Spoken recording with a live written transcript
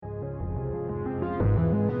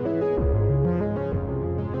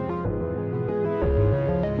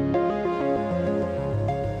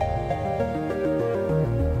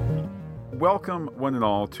Welcome, one and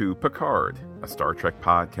all, to Picard, a Star Trek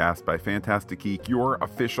podcast by Fantastic Geek, your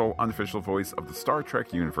official, unofficial voice of the Star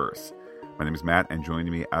Trek universe. My name is Matt, and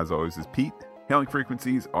joining me, as always, is Pete. Hailing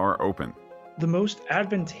frequencies are open. The most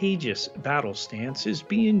advantageous battle stance is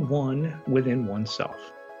being one within oneself.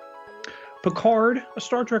 Picard, a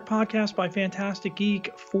Star Trek podcast by Fantastic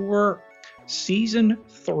Geek for Season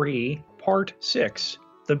 3, Part 6,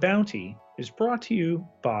 The Bounty, is brought to you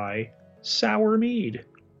by Sour Mead.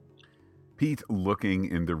 Pete, looking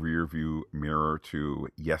in the rearview mirror to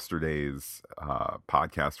yesterday's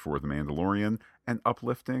podcast for The Mandalorian, an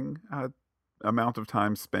uplifting amount of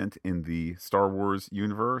time spent in the Star Wars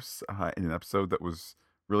universe in an episode that was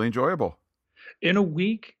really enjoyable. In a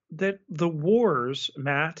week that the wars,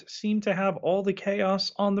 Matt, seem to have all the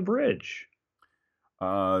chaos on the bridge.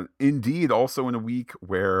 Indeed, also in a week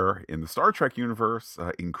where in the Star Trek universe,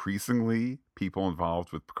 increasingly people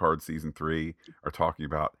involved with Picard Season 3 are talking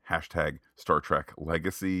about hashtag Star Trek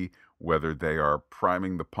Legacy, whether they are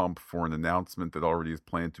priming the pump for an announcement that already is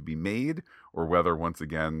planned to be made, or whether, once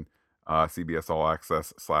again, CBS All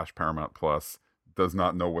Access / Paramount Plus does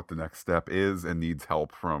not know what the next step is and needs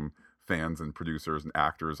help from fans and producers and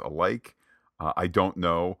actors alike. I don't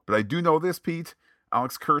know, but I do know this, Pete.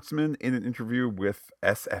 Alex Kurtzman, in an interview with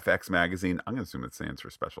SFX Magazine, I'm going to assume it stands for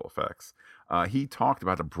Special Effects, he talked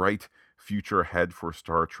about a bright future ahead for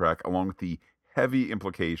Star Trek, along with the heavy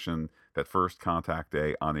implication that First Contact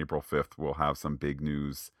Day on April 5th will have some big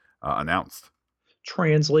news announced.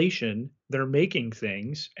 Translation, they're making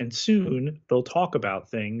things, and soon they'll talk about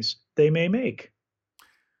things they may make.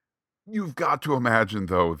 You've got to imagine,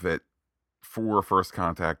 though, that for First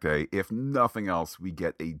Contact Day, if nothing else, we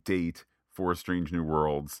get a date for Strange New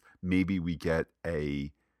Worlds. Maybe we get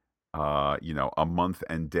a month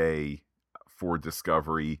and day for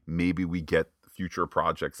Discovery. Maybe we get future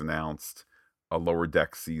projects announced, a Lower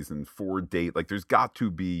Deck season 4 date. Like, there's got to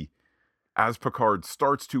be, as Picard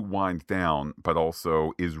starts to wind down, but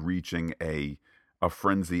also is reaching a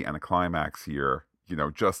frenzy and a climax here,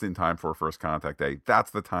 just in time for First Contact Day.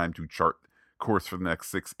 That's the time to chart course for the next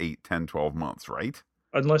 6, 8, 10, 12 months, right?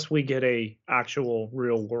 Unless we get a actual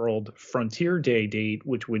real world Frontier Day date,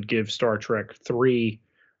 which would give Star Trek 3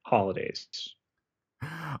 holidays.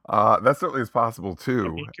 That certainly is possible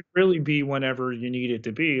too. It could really be whenever you need it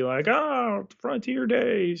to be, like, Frontier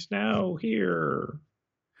Days now here.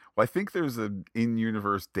 Well, I think there's an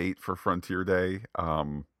in-universe date for Frontier Day,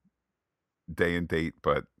 day and date,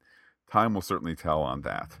 but time will certainly tell on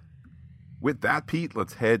that. With that, Pete,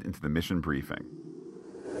 let's head into the mission briefing.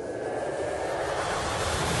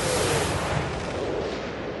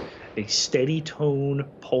 A steady tone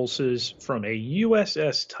pulses from a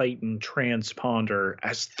USS Titan transponder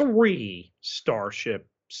as 3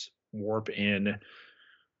 starships warp in.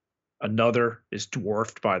 Another is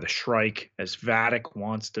dwarfed by the Shrike as Vadic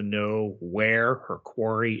wants to know where her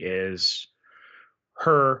quarry is.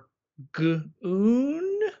 Her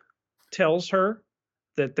goon tells her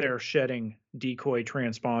that they're shedding decoy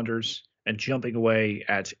transponders and jumping away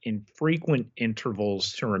at infrequent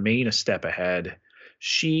intervals to remain a step ahead.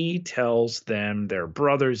 She tells them their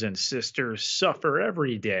brothers and sisters suffer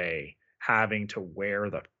every day having to wear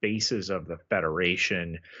the faces of the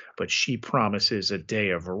Federation, but she promises a day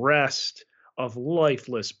of rest, of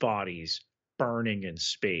lifeless bodies burning in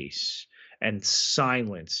space, and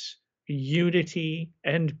silence, unity,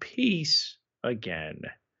 and peace again.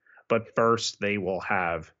 But first they will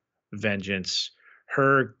have vengeance.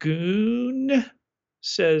 Her goon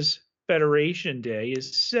says Federation Day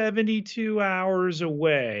is 72 hours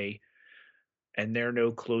away, and they're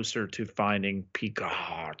no closer to finding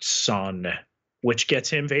Picard's son, which gets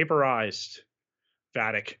him vaporized.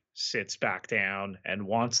 Vadic sits back down and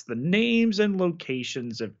wants the names and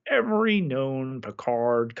locations of every known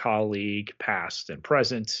Picard colleague, past and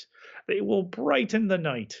present. They will brighten the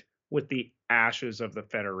night with the ashes of the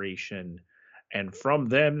Federation, and from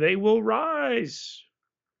them they will rise.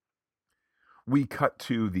 We cut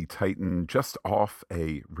to the Titan just off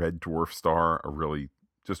a red dwarf star, a really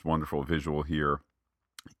just wonderful visual here.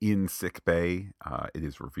 In sickbay, it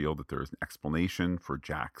is revealed that there is an explanation for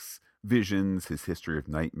Jack's visions, his history of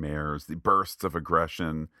nightmares, the bursts of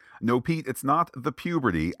aggression. No, Pete, it's not the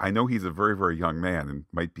puberty. I know he's a very, very young man and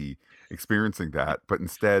might be experiencing that, but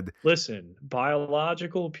instead... Listen,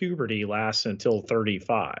 biological puberty lasts until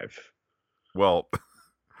 35. Well...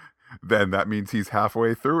 then that means he's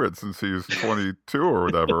halfway through it since he's 22 or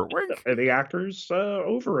whatever. Wink. The actor's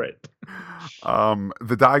over it.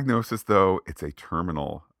 The diagnosis, though, it's a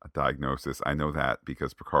terminal diagnosis. I know that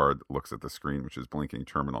because Picard looks at the screen, which is blinking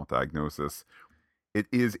terminal diagnosis. It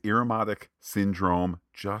is Irumodic syndrome,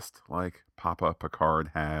 just like Papa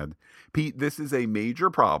Picard had. Pete, this is a major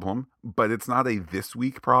problem, but it's not a this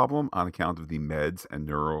week problem on account of the meds and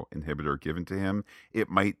neuroinhibitor given to him. It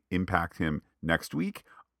might impact him next week,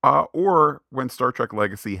 or when Star Trek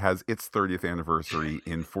Legacy has its 30th anniversary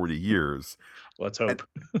in 40 years. Let's And hope.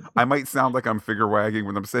 I might sound like I'm figure wagging.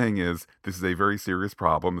 What I'm saying is this is a very serious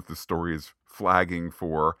problem that the story is flagging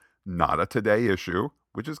for not a today issue,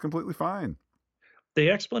 which is completely fine. The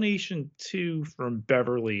explanation too from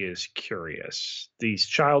Beverly is curious. These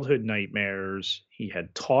childhood nightmares, he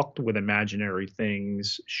had talked with imaginary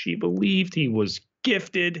things. She believed he was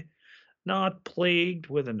gifted, not plagued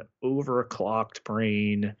with an overclocked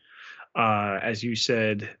brain. As you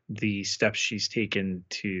said, the steps she's taken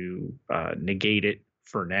to negate it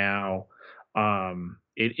for now.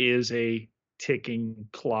 It is a ticking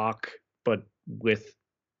clock, but with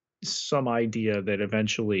some idea that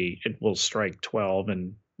eventually it will strike 12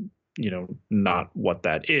 and not what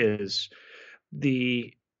that is.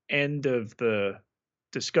 The end of the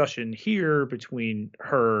discussion here between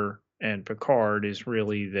her and Picard is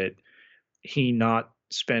really that he not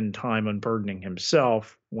spend time unburdening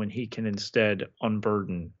himself when he can instead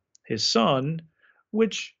unburden his son,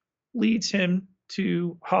 which leads him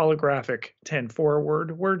to holographic 10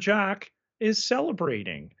 forward, where Jack is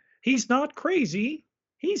celebrating. He's not crazy,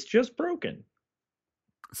 he's just broken.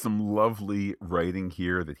 Some lovely writing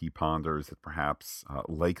here that he ponders that perhaps,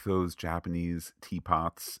 like those Japanese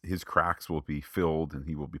teapots, his cracks will be filled and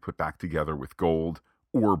he will be put back together with gold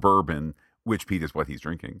or bourbon, which, Pete, is what he's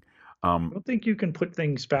drinking. I don't think you can put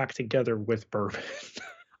things back together with bourbon.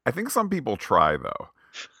 I think some people try, though.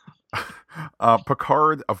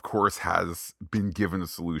 Picard, of course, has been given a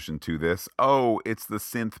solution to this. Oh, it's the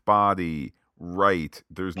synth body. Right.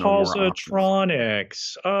 There's no more options.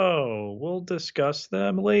 Pausatronics. Oh, we'll discuss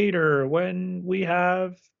them later when we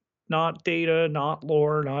have not data, not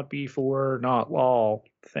lore, not before, not lol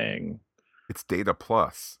thing. It's Data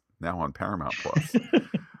Plus, now on Paramount Plus.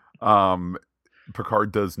 Um,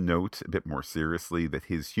 Picard does note a bit more seriously that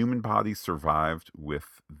his human body survived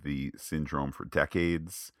with the syndrome for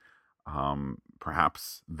decades.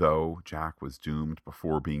 Perhaps, though, Jack was doomed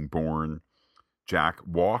before being born. Jack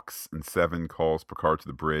walks, and Seven calls Picard to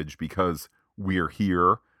the bridge because we're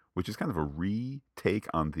here, which is kind of a retake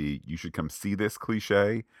on the "you should come see this"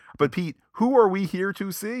 cliche. But Pete, who are we here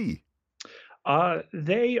to see?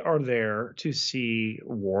 They are there to see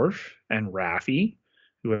Worf and Raffi,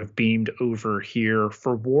 who have beamed over here.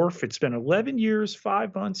 For Worf, it's been 11 years,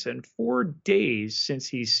 5 months, and 4 days since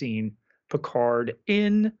he's seen Picard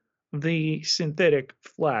in the synthetic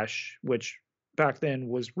flesh, which back then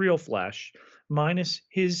was real flesh, minus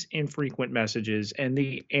his infrequent messages and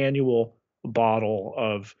the annual bottle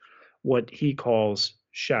of what he calls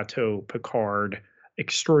Chateau Picard,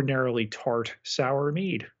 extraordinarily tart sour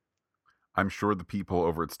mead. I'm sure the people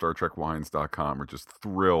over at StarTrekWines.com are just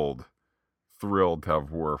thrilled to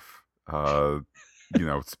have Worf,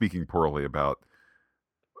 speaking poorly about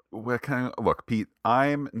what kind of look, Pete.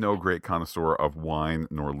 I'm no great connoisseur of wine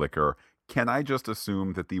nor liquor. Can I just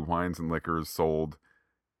assume that the wines and liquors sold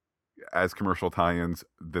as commercial tie-ins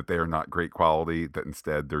that they are not great quality? That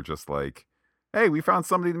instead they're just like, hey, we found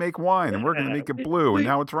somebody to make wine and we're going to Yeah, make it blue, and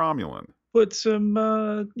now it's Romulan.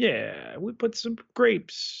 we put some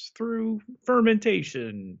grapes through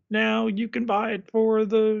fermentation. Now you can buy it for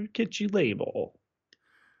the kitschy label.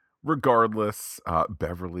 Regardless,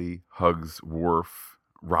 Beverly hugs Worf.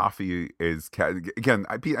 Raffi is again.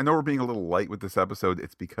 I know we're being a little light with this episode.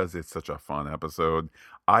 It's because it's such a fun episode.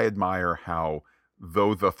 I admire how,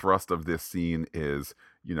 though the thrust of this scene is,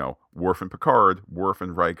 Worf and Picard, Worf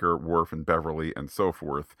and Riker, Worf and Beverly, and so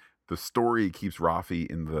forth. The story keeps Raffi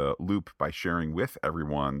in the loop by sharing with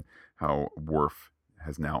everyone how Worf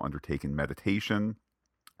has now undertaken meditation.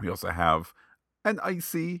 We also have an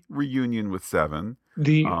icy reunion with Seven.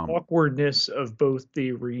 The Um, awkwardness of both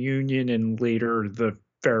the reunion and later the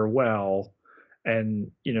farewell,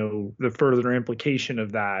 and the further implication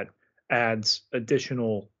of that adds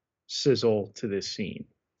additional sizzle to this scene.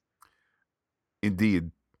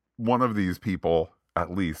 Indeed, one of these people,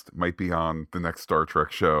 at least, might be on the next Star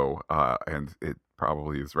Trek show, and it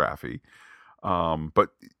probably is Raffi. But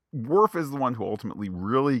Worf is the one who ultimately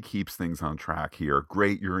really keeps things on track here.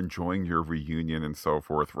 Great, you're enjoying your reunion and so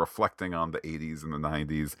forth, reflecting on the 80s and the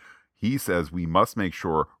 90s. He says we must make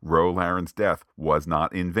sure Ro Laren's death was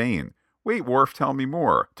not in vain. Wait, Worf, tell me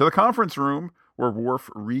more. To the conference room, where Worf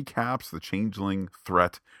recaps the changeling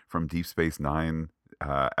threat from Deep Space Nine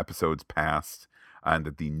episodes past, and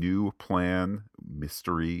that the new plan,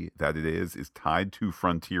 mystery that it is tied to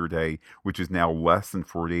Frontier Day, which is now less than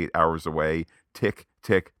 48 hours away. tick,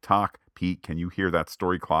 tick, tock. Pete, can you hear that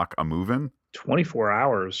story clock a moving? 24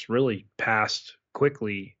 hours really passed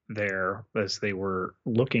quickly there as they were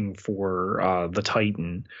looking for the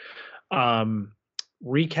Titan. Um,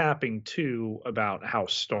 Recapping too about how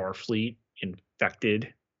Starfleet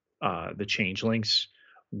infected the changelings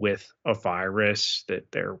with a virus,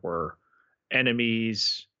 that there were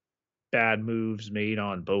enemies, bad moves made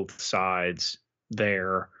on both sides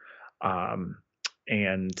there. Um,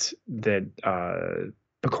 and that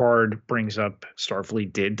Picard brings up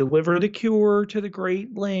Starfleet did deliver the cure to the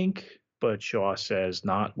Great Link, but Shaw says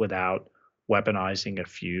not without weaponizing a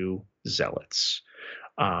few zealots.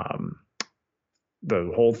 Um,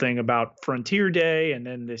 the whole thing about Frontier Day and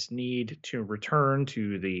then this need to return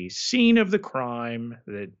to the scene of the crime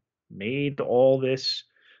that made all this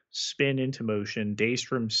spin into motion.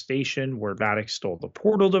 Daystrom Station, where Baddock stole the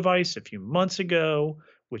portal device a few months ago,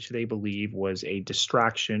 which they believe was a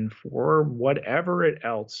distraction for whatever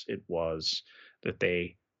else it was that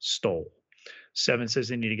they stole. Seven says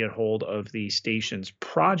they need to get hold of the station's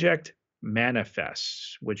project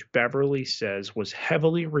manifests, which Beverly says was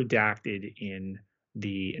heavily redacted in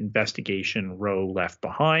the investigation Roe left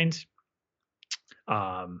behind.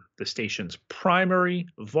 The station's primary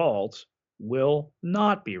vault will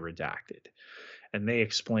not be redacted. And they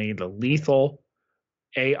explain the lethal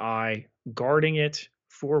AI guarding it,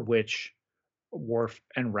 for which Worf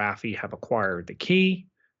and Raffi have acquired the key.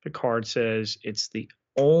 Picard says it's the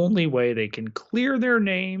only way they can clear their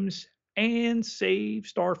names and save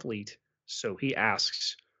Starfleet. So he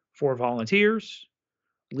asks for volunteers,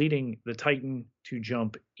 leading the Titan to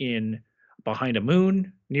jump in behind a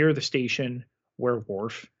moon near the station where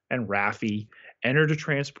Worf and Raffi enter the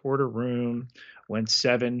transporter room when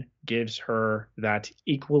Seven gives her that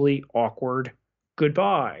equally awkward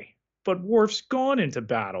goodbye. But Worf's gone into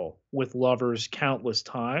battle with lovers countless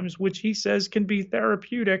times, which he says can be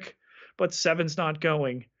therapeutic, but Seven's not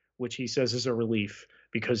going, which he says is a relief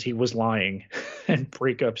because he was lying, and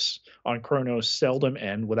breakups on Kronos seldom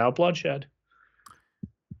end without bloodshed.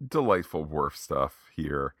 Delightful Worf stuff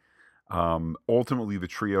here. Ultimately, the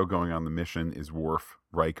trio going on the mission is Worf,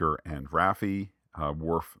 Riker, and Raffi.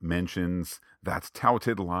 Worf mentions that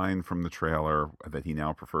touted line from the trailer that he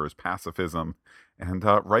now prefers pacifism. And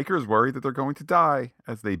Riker's worried that they're going to die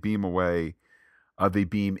as they beam away. They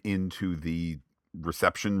beam into the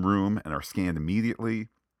reception room and are scanned immediately.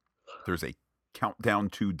 There's a countdown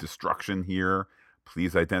to destruction here.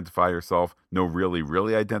 Please identify yourself. No, really,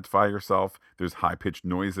 really identify yourself. There's high pitched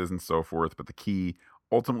noises and so forth, but the key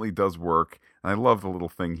ultimately does work. And I love the little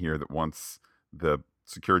thing here that once the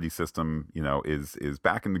security system, is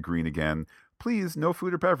back in the green again, please, no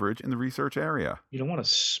food or beverage in the research area. You don't want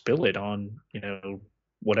to spill it on,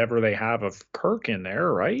 whatever they have of Kirk in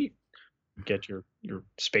there, right? Get your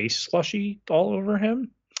space slushy all over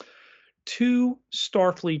him. Two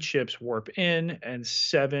Starfleet ships warp in, and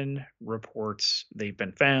Seven reports they've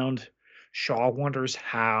been found. Shaw wonders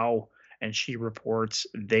how, and she reports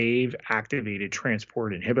they've activated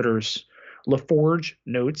transport inhibitors. LaForge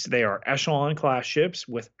notes they are Echelon class ships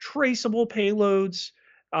with traceable payloads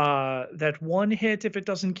that one hit, if it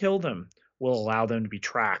doesn't kill them, will allow them to be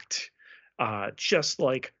tracked. Just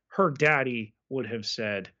like her daddy would have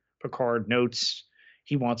said. Picard notes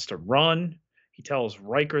he wants to run. He tells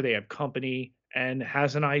Riker they have company and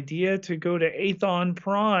has an idea to go to Athon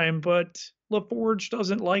Prime, but LaForge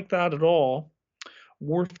doesn't like that at all.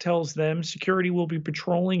 Worf tells them security will be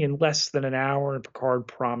patrolling in less than an hour, and Picard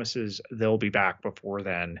promises they'll be back before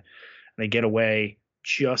then. They get away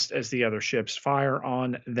just as the other ships fire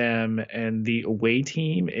on them, and the away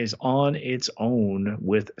team is on its own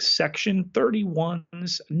with Section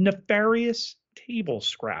 31's nefarious table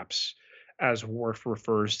scraps, as Worf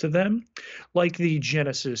refers to them, like the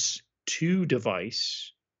Genesis 2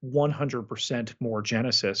 device, 100% more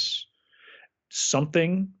Genesis,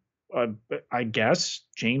 something, I guess,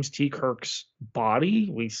 James T. Kirk's body.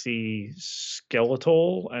 We see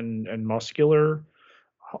skeletal and muscular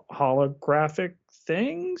holographic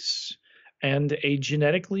things and a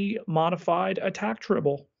genetically modified attack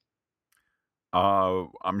tribble.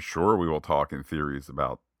 I'm sure we will talk in theories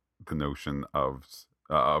about the notion of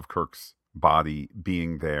Kirk's body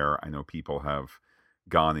being there. I know people have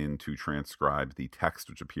gone in to transcribe the text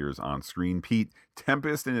which appears on screen. Pete,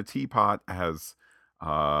 Tempest in a Teapot has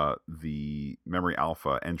the Memory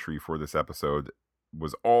Alpha entry for this episode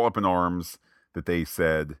was all up in arms that they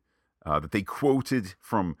said that they quoted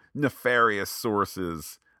from nefarious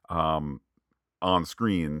sources on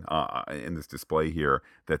screen in this display here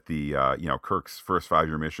that the Kirk's first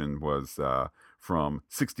 5-year mission was from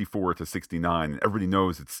 64 to 69, and everybody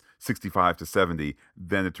knows it's 65 to 70.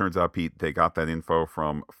 Then it turns out, Pete, they got that info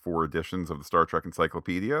from 4 editions of the Star Trek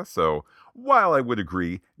Encyclopedia. So while I would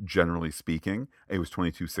agree, generally speaking, it was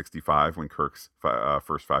 2265 when Kirk's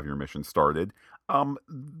first 5-year mission started.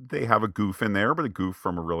 They have a goof in there, but a goof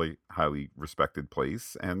from a really highly respected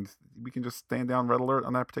place, and we can just stand down red alert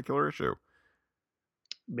on that particular issue.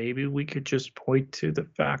 Maybe we could just point to the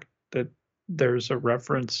fact that there's a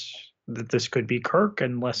reference that this could be Kirk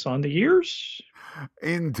and less on the years.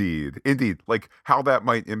 Indeed, indeed. Like how that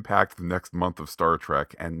might impact the next month of Star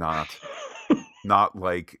Trek, and not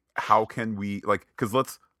like how can we, like, because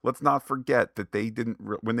let's not forget that they didn't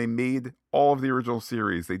when they made all of the original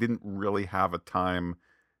series, they didn't really have a time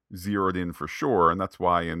zeroed in for sure, and that's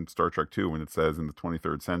why in Star Trek 2, when it says in the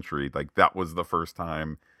 23rd century, like that was the first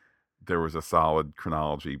time there was a solid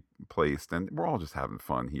chronology placed, and we're all just having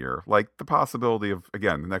fun here. Like the possibility of,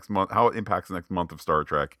 again, the next month, how it impacts the next month of Star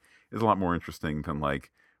Trek is a lot more interesting than like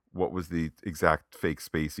what was the exact fake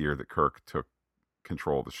space year that Kirk took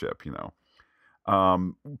control of the ship, you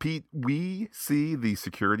know. Pete, we see the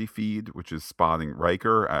security feed, which is spotting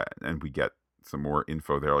Riker, and we get some more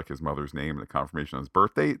info there, like his mother's name and the confirmation of his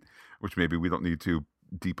birth date, which maybe we don't need to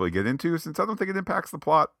deeply get into since I don't think it impacts the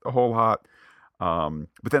plot a whole lot.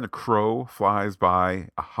 But then a crow flies by,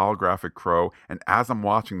 a holographic crow, and as I'm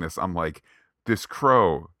watching this, I'm like, this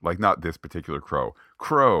crow, like not this particular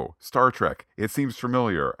crow, Star Trek, it seems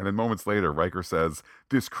familiar. And then moments later, Riker says,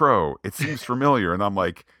 this crow, it seems familiar. And I'm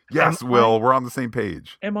like, yes, Will, we're on the same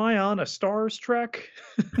page. Am I on a Stars Trek?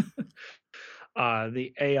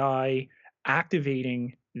 The AI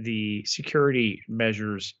activating the security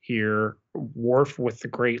measures here, Worf with the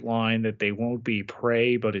great line that they won't be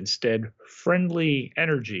prey, but instead friendly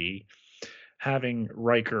energy, having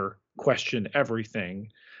Riker question everything.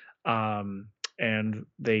 And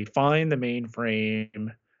they find the mainframe,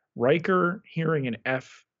 Riker hearing an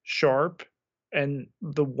F sharp. And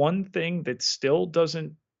the one thing that still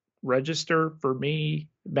doesn't register for me,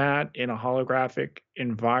 Matt, in a holographic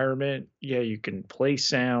environment, yeah, you can play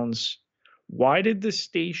sounds. Why did the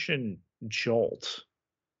station jolt?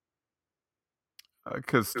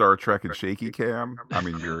 Because Star Trek and shaky cam. I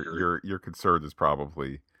mean, your concern is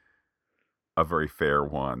probably a very fair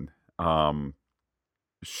one.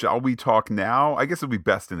 Shall we talk now? I guess it'll be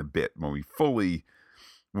best in a bit when we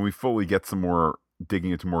fully get some more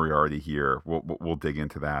digging into Moriarty here. We'll dig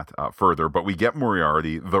into that further. But we get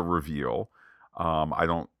Moriarty, the reveal. I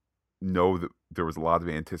don't know that there was a lot of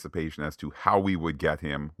anticipation as to how we would get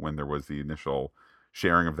him when there was the initial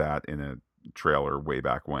sharing of that in a trailer way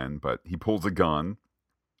back when. But he pulls a gun.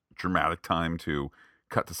 Dramatic time to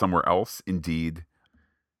cut to somewhere else. Indeed,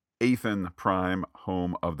 Athen Prime,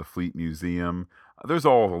 home of the Fleet Museum. There's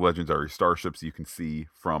all the legendary starships you can see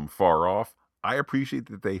from far off. I appreciate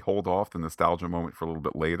that they hold off the nostalgia moment for a little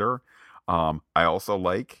bit later. I also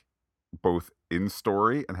like, both in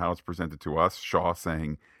story and how it's presented to us, Shaw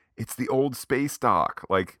saying, it's the old space dock.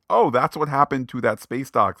 Like, oh, that's what happened to that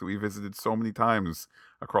space dock that we visited so many times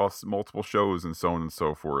across multiple shows and so on and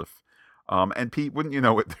so forth. And Pete, wouldn't you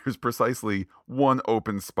know it, there's precisely one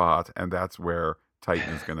open spot, and that's where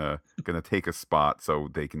Titan is gonna take a spot so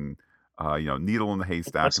they can, needle in the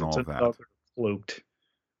haystack and all of that. Cloaked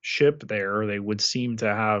ship there, they would seem to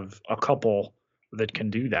have a couple that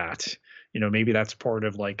can do that. Maybe that's part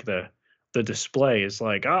of like the display is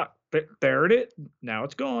like, there it is. Now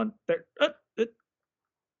it's gone. There,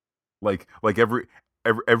 like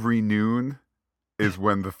every noon is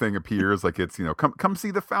when the thing appears. Like it's come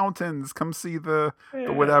see the fountains, come see the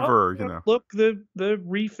whatever. Look, the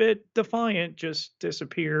refit Defiant just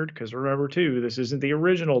disappeared because remember too, this isn't the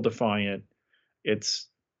original Defiant. It's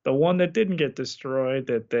the one that didn't get destroyed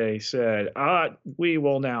that they said, we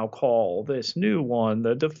will now call this new one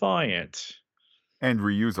the Defiant. And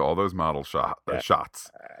reuse all those model shots.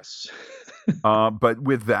 Yes. But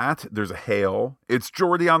with that, there's a hail. It's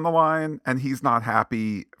Geordi on the line, and he's not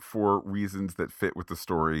happy for reasons that fit with the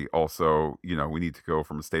story. Also, we need to go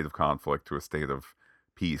from a state of conflict to a state of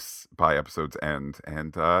peace by episode's end.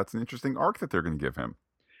 And it's an interesting arc that they're going to give him.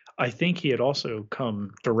 I think he had also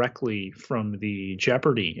come directly from the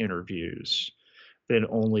Jeopardy interviews that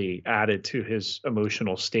only added to his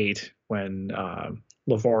emotional state when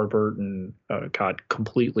LeVar Burton got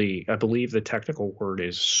completely, I believe the technical word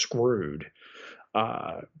is screwed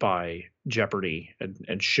by Jeopardy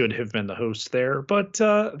and should have been the host there. But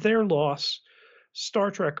their loss,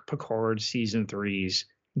 Star Trek Picard Season 3's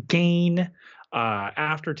gain,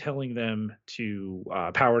 after telling them to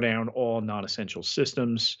power down all non-essential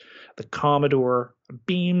systems, the Commodore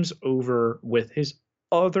beams over with his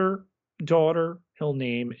other daughter, he'll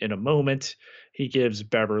name in a moment. He gives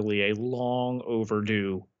Beverly a long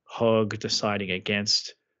overdue hug, deciding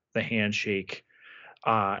against the handshake,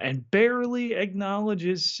 and barely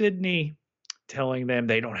acknowledges Sydney, telling them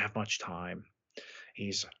they don't have much time.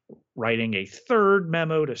 He's writing a third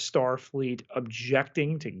memo to Starfleet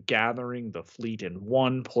objecting to gathering the fleet in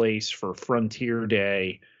one place for Frontier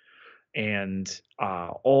Day, and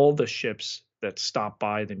all the ships that stop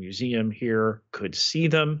by the museum here could see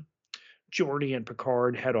them. Geordi and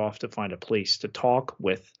Picard head off to find a place to talk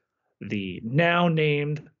with the now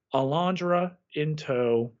named Alondra in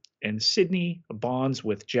tow, and Sydney bonds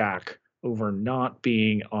with Jack over not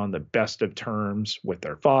being on the best of terms with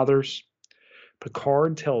their fathers.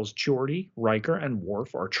 Picard tells Geordi, Riker, and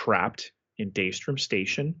Worf are trapped in Daystrom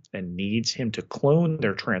Station and needs him to clone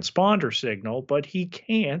their transponder signal, but he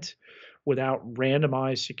can't without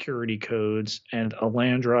randomized security codes. And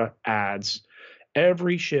Alandra adds,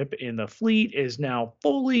 every ship in the fleet is now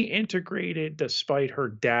fully integrated despite her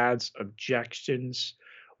dad's objections,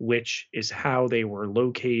 which is how they were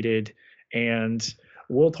located. And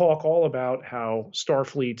we'll talk all about how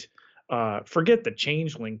Starfleet, forget the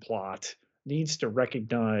changeling plot, needs to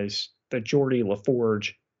recognize that Geordi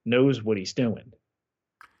LaForge knows what he's doing.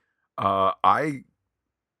 I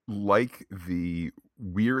like the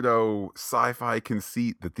weirdo sci-fi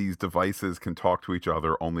conceit that these devices can talk to each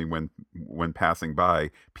other only when passing by.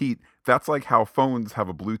 Pete, that's like how phones have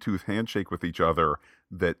a Bluetooth handshake with each other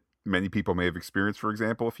that many people may have experienced. For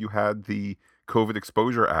example, if you had the COVID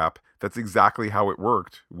exposure app, that's exactly how it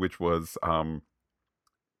worked, which was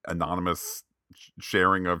anonymous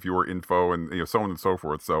sharing of your info and so on and so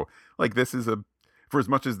forth. So like this is for as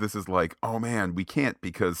much as this is like, oh man, we can't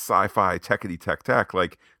because sci-fi techity tech,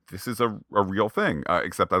 like this is a real thing.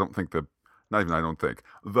 Except I don't think the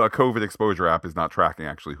COVID exposure app is not tracking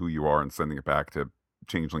actually who you are and sending it back to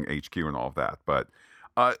Changeling HQ and all of that. But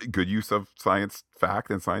good use of science fact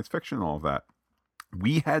and science fiction and all of that.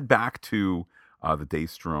 We head back to the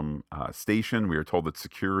Daystrom station. We are told that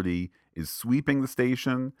security is sweeping the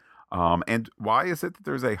station. And why is it that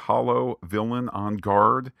there's a hollow villain on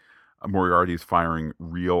guard? Moriarty is firing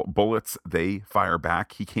real bullets. They fire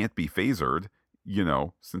back. He can't be phasered,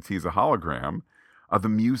 since he's a hologram. The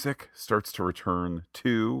music starts to return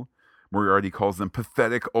too. Moriarty calls them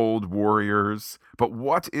pathetic old warriors. But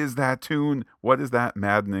what is that tune? What is that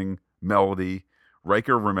maddening melody?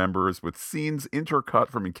 Riker remembers with scenes intercut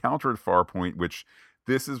from Encounter at Farpoint, which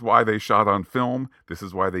this is why they shot on film. This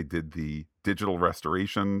is why they did the digital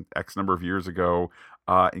restoration X number of years ago.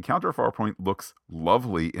 Encounter at Farpoint looks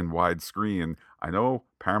lovely in widescreen. I know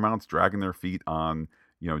Paramount's dragging their feet on,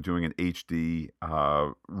 doing an HD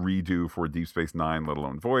redo for Deep Space Nine, let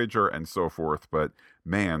alone Voyager and so forth. But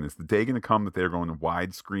man, is the day going to come that they're going to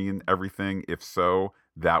widescreen everything? If so,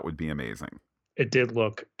 that would be amazing. It did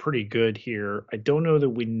look pretty good here. I don't know that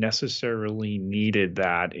we necessarily needed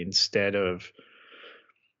that instead of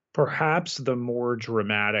perhaps the more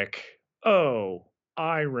dramatic, oh,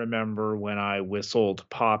 I remember when I whistled,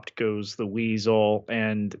 popped goes the weasel,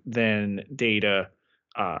 and then Data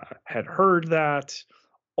had heard that.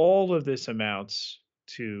 All of this amounts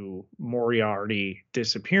to Moriarty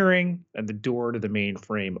disappearing and the door to the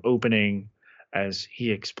mainframe opening as he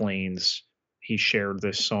explains he shared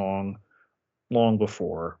this song long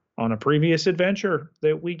before on a previous adventure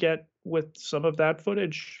that we get with some of that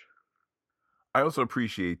footage. I also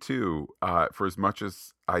appreciate too, for as much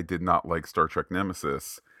as I did not like Star Trek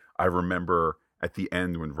Nemesis, I remember at the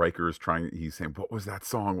end when Riker is he's saying, "What was that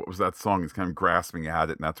song? What was that song?" He's kind of grasping at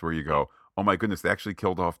it, and that's where you go, "Oh my goodness, they actually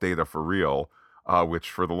killed off Data for real," which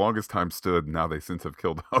for the longest time stood. Now they since have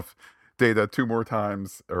killed off Data two more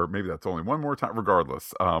times, or maybe that's only one more time.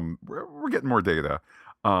 Regardless, we're getting more Data,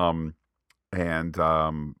 and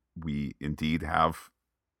we indeed have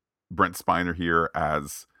Brent Spiner here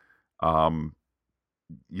as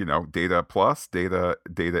Data plus,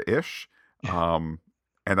 Data-ish.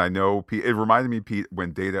 And I know it reminded me, Pete,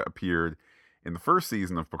 when Data appeared in the first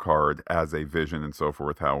season of Picard as a vision and so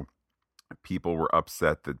forth, how people were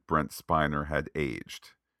upset that Brent Spiner had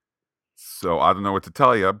aged. So I don't know what to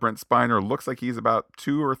tell you. Brent Spiner looks like he's about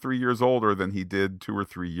 2 or 3 years older than he did 2 or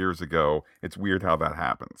 3 years ago. It's weird how that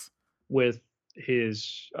happens. With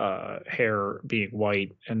his hair being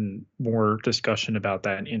white, and more discussion about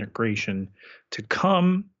that integration to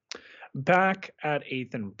come. Back at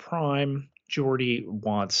Ethan Prime, Geordi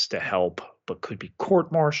wants to help, but could be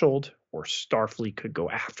court-martialed, or Starfleet could go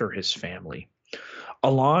after his family.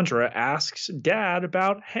 Alondra asks Dad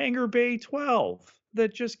about Hangar Bay 12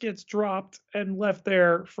 that just gets dropped and left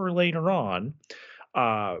there for later on,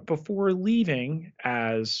 before leaving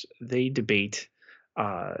as they debate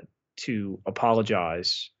to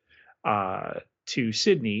apologize uh, to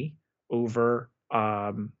Sydney over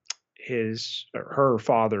his or her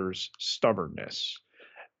father's stubbornness.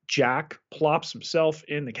 Jack plops himself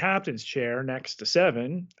in the captain's chair next to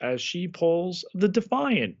Seven as she pulls the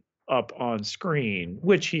Defiant up on screen,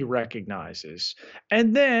 which he recognizes.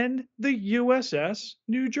 And then the USS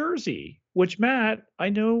New Jersey, which, Matt, I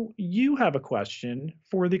know you have a question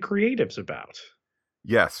for the creatives about.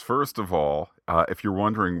 Yes, first of all, if you're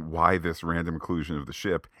wondering why this random inclusion of the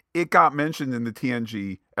ship, it got mentioned in the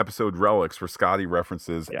TNG episode Relics, where Scotty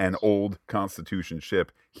references an Yes. old Constitution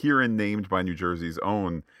ship, herein named by New Jersey's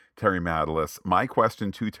own Terry Matalas. My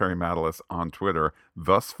question to Terry Matalas on Twitter,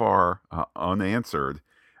 thus far unanswered,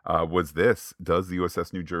 was this: does the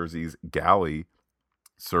USS New Jersey's galley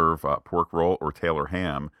serve pork roll or Taylor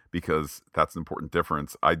ham? Because that's an important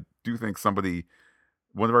difference. I do think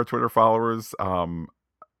one of our Twitter followers,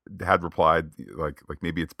 had replied like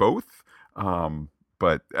maybe it's both.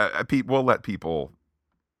 But we'll let people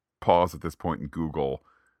pause at this point and Google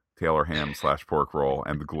Taylor ham / pork roll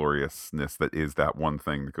and the gloriousness that is that one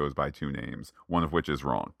thing that goes by two names, one of which is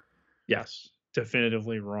wrong. Yes,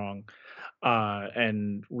 definitively wrong.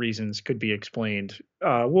 And reasons could be explained.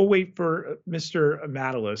 We'll wait for Mr.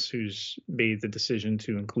 Matalis, who's made the decision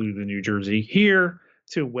to include the New Jersey here,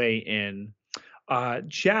 to weigh in.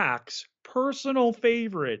 Jack's personal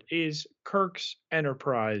favorite is Kirk's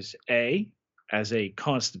Enterprise A, as a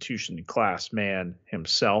Constitution class man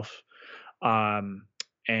himself. Um,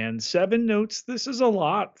 and Seven notes this is a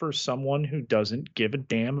lot for someone who doesn't give a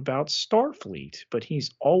damn about Starfleet, but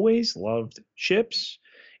he's always loved ships,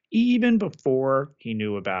 even before he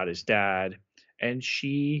knew about his dad. And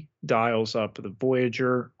she dials up the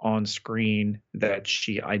Voyager on screen that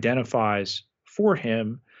she identifies for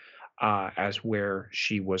him as where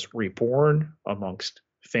she was reborn amongst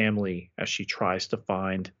family as she tries to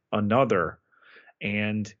find another.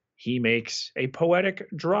 And he makes a poetic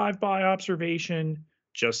drive by observation,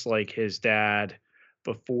 just like his dad,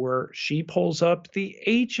 before she pulls up the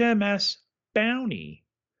HMS Bounty,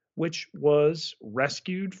 which was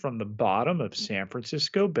rescued from the bottom of San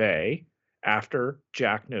Francisco Bay after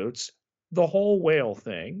Jack notes the whole whale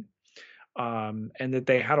thing, and that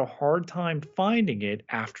they had a hard time finding it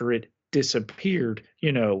after it disappeared,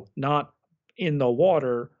 not in the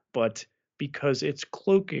water, but because its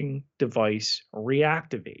cloaking device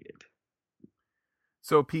reactivated.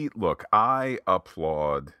 So, Pete, look, I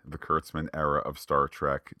applaud the Kurtzman era of Star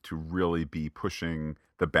Trek to really be pushing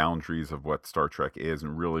the boundaries of what Star Trek is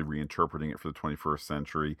and really reinterpreting it for the 21st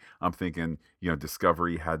century. I'm thinking,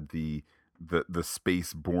 Discovery had the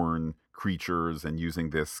space-born creatures and using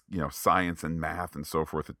this, science and math and so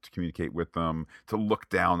forth to communicate with them, to look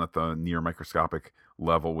down at the near microscopic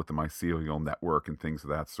level with the mycelial network and things of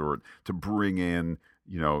that sort, to bring in,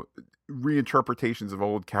 reinterpretations of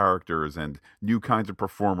old characters and new kinds of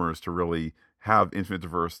performers to really have infinite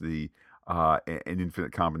diversity and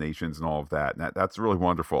infinite combinations and all of that. And that's really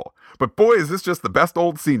wonderful. But boy, is this just the best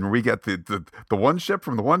old scene where we get the one ship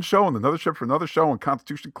from the one show and another ship from another show and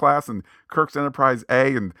Constitution class and Kirk's Enterprise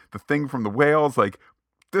A and the thing from the whales. Like,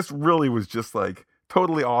 this really was just like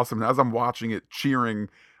totally awesome. And as I'm watching it, cheering,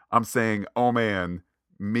 I'm saying, oh man,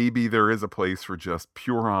 maybe there is a place for just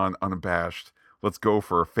pure on, unabashed. Let's go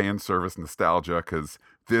for fan service nostalgia because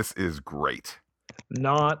this is great.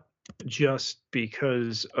 Not just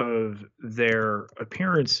because of their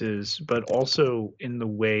appearances, but also in the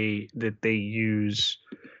way that they use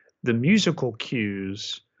the musical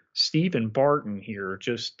cues. Stephen Barton here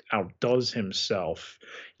just outdoes himself.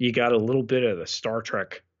 You got a little bit of the Star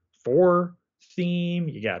Trek 4 theme,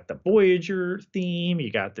 you got the Voyager theme,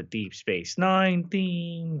 you got the Deep Space Nine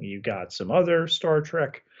theme, you got some other Star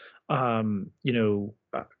Trek,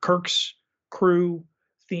 Kirk's crew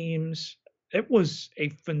themes. It was a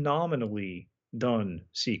phenomenally done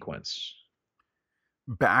sequence.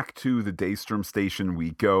 Back to the Daystrom station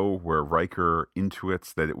we go, where Riker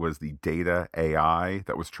intuits that it was the Data AI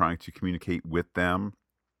that was trying to communicate with them,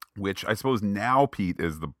 which I suppose now, Pete,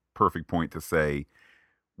 is the perfect point to say,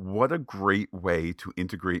 what a great way to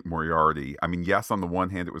integrate Moriarty. I mean, yes, on the one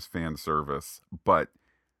hand, it was fan service, but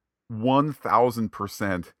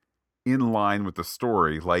 1000% in line with the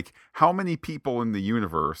story. Like, how many people in the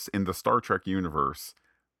universe, in the Star Trek universe,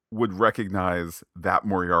 would recognize that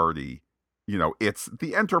Moriarty? It's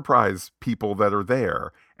the Enterprise people that are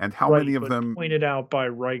there, and how Right, many of but them? pointed out by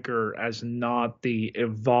Riker as not the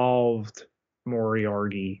evolved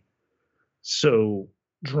Moriarty. So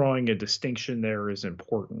drawing a distinction there is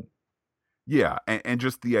important. Yeah, and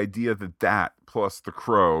just the idea that plus the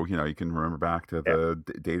crow, you can remember back to Yeah.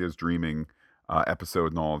 the Data's dreaming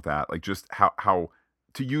episode and all of that, like just how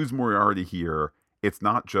to use Moriarty here, it's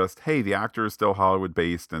not just, hey, the actor is still Hollywood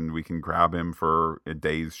based and we can grab him for a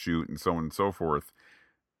day's shoot and so on and so forth.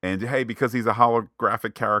 And hey, because he's a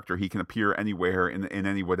holographic character, he can appear anywhere in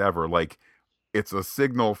any whatever. Like, it's a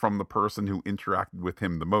signal from the person who interacted with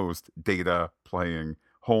him the most, Data playing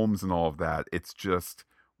Holmes and all of that. It's just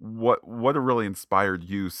what a really inspired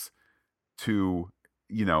use to,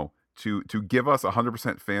 you know, to give us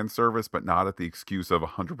 100% fan service, but not at the excuse of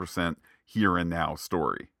 100% here and now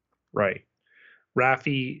story. Right.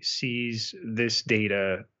 Raffi sees this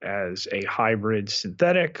Data as a hybrid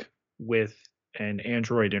synthetic with an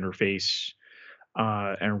android interface.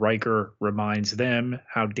 And Riker reminds them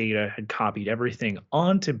how Data had copied everything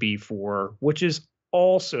onto B4, which is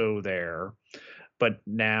also there. But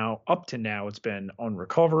now, up to now, it's been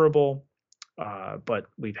unrecoverable. But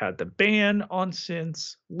we've had the ban on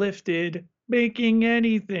synths lifted, making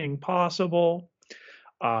anything possible.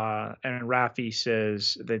 And Raffi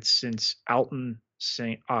says that since Alton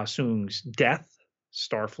Soong's death,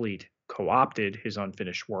 Starfleet co opted his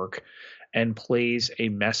unfinished work and plays a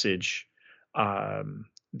message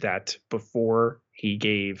that before he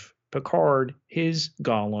gave Picard his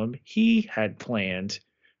golem, he had planned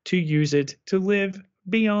to use it to live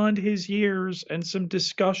beyond his years, and some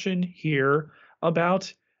discussion here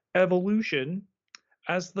about evolution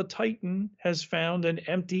as the Titan has found an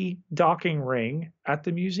empty docking ring at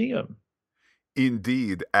the museum.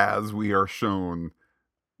 Indeed, as we are shown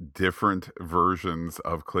different versions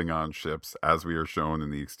of Klingon ships, as we are shown in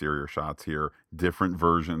the exterior shots here, different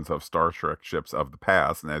versions of Star Trek ships of the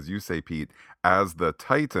past. And as you say, Pete, as the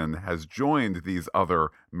Titan has joined these other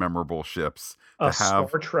memorable ships A to have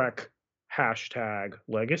Star Trek hashtag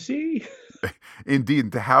legacy.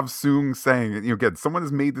 indeed to have Soong saying, you know, again, someone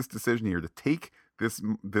has made this decision here to take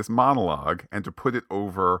this monologue and to put it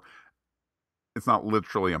over, it's not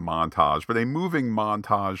literally a montage, but a moving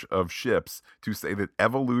montage of ships to say that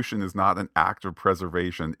evolution is not an act of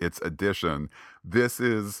preservation, it's addition. This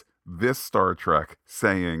is this Star Trek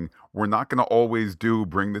saying, we're not going to always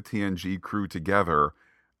bring the TNG crew together.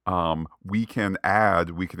 We can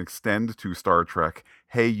add, we can extend to Star Trek,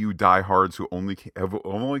 hey, you diehards who have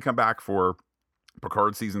only come back for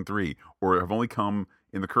Picard season 3 or have only come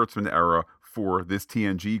in the Kurtzman era for this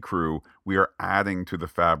TNG crew, we are adding to the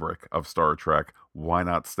fabric of Star Trek. Why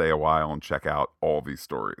not stay a while and check out all these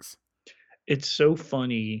stories? It's so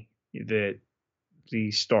funny that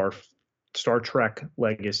the Star Trek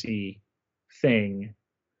legacy thing,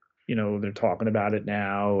 you know, they're talking about it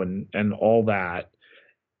now and all that,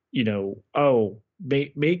 you know, oh,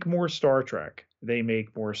 make more Star Trek. They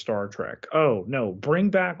make more Star Trek. Oh, no, bring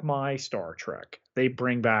back my Star Trek. They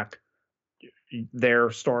bring back their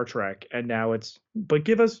Star Trek, and now it's, but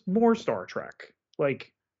give us more Star Trek.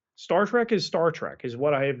 Like, Star Trek is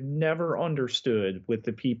what I have never understood with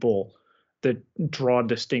the people that draw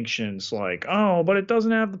distinctions like, oh, but it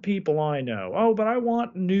doesn't have the people I know. Oh, but I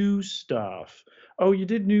want new stuff. Oh, you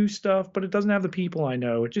did new stuff, but it doesn't have the people I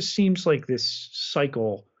know. It just seems like this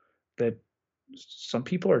cycle that some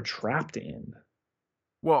people are trapped in.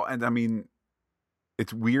 Well, and I mean,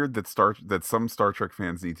 it's weird that some Star Trek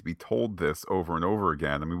fans need to be told this over and over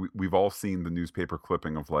again. I mean, we've all seen the newspaper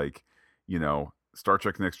clipping of, like, you know, Star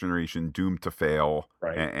Trek Next Generation doomed to fail,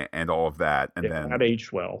 Right. and all of that, and Yeah, then that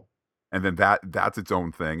aged well. that's its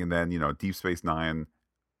own thing, and then, you know, Deep Space Nine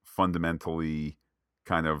fundamentally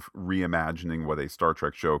kind of reimagining what a Star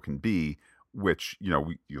Trek show can be, which, you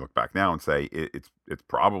know, you look back now and say it's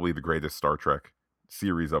probably the greatest Star Trek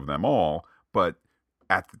series of them all, but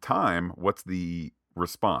at the time, what's the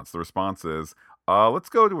response? The response is, let's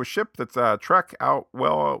go to a ship that's trek out,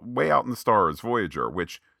 well, way out in the stars, Voyager.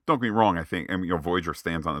 Which, don't get me wrong, I think, and, you know, Voyager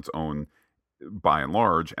stands on its own by and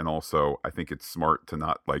large, and also I think it's smart to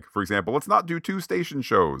not, like, for example, let's not do two station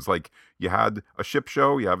shows. Like, you had a ship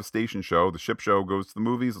show, you have a station show, the ship show goes to the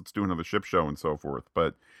movies, let's do another ship show and so forth.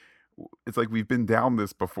 But it's like we've been down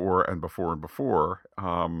this before and before and before.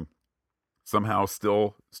 Somehow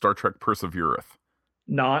still Star Trek persevereth.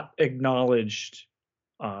 Not acknowledged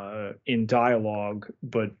in dialogue,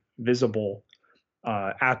 but visible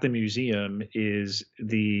at the museum is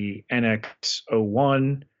the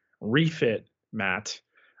NX-01 refit mat.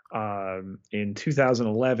 In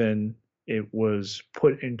 2011, it was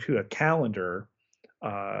put into a calendar.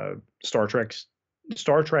 Star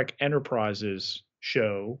Trek Enterprises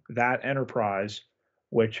show, that Enterprise,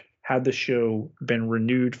 which had the show been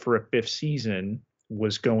renewed for a fifth season,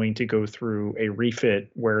 was going to go through a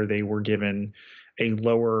refit where they were given a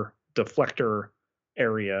lower deflector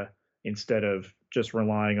area instead of just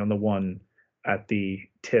relying on the one at the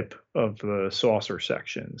tip of the saucer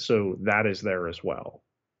section. So that is there as well.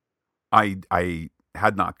 I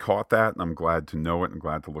had not caught that, and I'm glad to know it and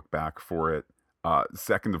glad to look back for it.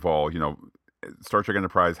 Second of all, Star Trek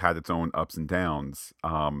Enterprise had its own ups and downs.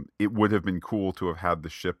 It would have been cool to have had the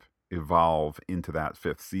ship evolve into that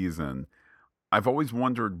fifth season. I've always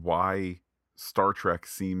wondered why Star Trek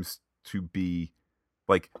seems to be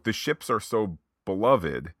like the ships are so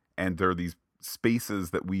beloved and they're these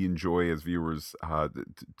spaces that we enjoy as viewers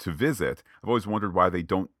to visit. I've always wondered why they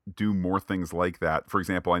don't do more things like that. For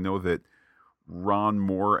example, I know that Ron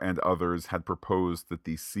Moore and others had proposed that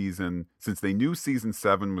the season, since they knew season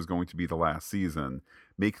 7 was going to be the last season,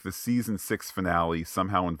 make the season 6 finale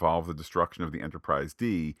somehow involve the destruction of the Enterprise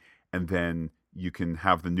D, and then you can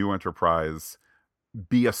have the new Enterprise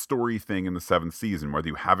be a story thing in the seventh season, whether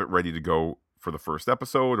you have it ready to go for the first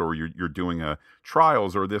episode or you're doing a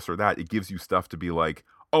trials or this or that. It gives you stuff to be like,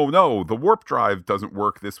 oh no, the warp drive doesn't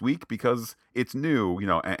work this week because it's new,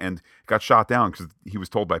 and got shot down because he was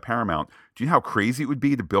told by Paramount, do you know how crazy it would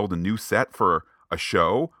be to build a new set for a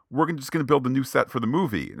show? We're just going to build a new set for the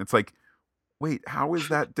movie. And it's like, wait, how is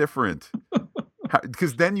that different?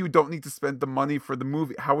 Because then you don't need to spend the money for the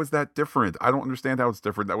movie. How is that different? I don't understand how it's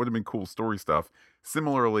different. That would have been cool story stuff.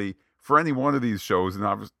 Similarly, for any one of these shows, and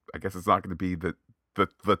I guess it's not going to be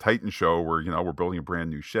the Titan show where we're building a brand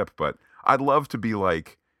new ship, but I'd love to be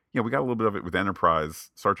like, we got a little bit of it with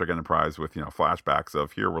Enterprise, Star Trek Enterprise, with flashbacks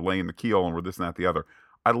of here we're laying the keel and we're this and that the other.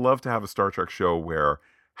 I'd love to have a Star Trek show where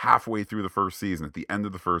halfway through the first season, at the end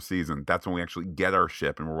of the first season, that's when we actually get our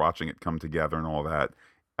ship and we're watching it come together and all that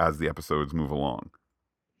as the episodes move along.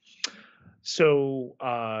 So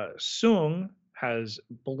Soong has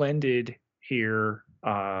blended here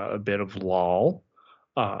a bit of LOL,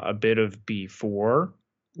 a bit of B4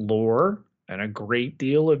 lore, and a great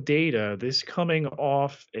deal of data. This coming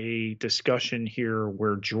off a discussion here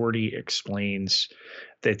where Geordi explains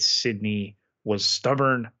that Sydney was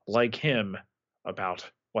stubborn like him about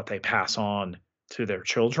what they pass on to their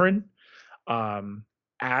children.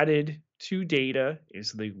 Added to data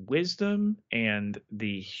is the wisdom and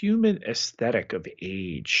the human aesthetic of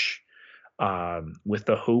age, with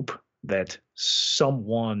the hope that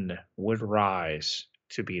someone would rise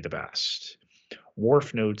to be the best.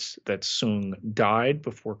 Worf notes that Soong died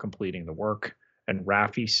before completing the work, and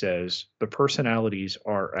Raffi says the personalities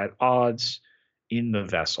are at odds in the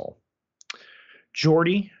vessel.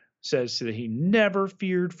 Geordi says that he never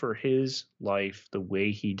feared for his life the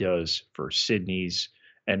way he does for Sydney's,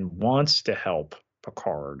 and wants to help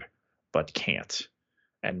Picard, but can't,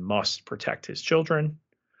 and must protect his children.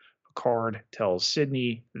 Picard tells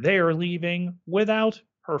Sydney they are leaving without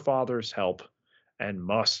her father's help and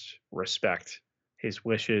must respect his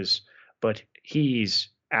wishes, but he's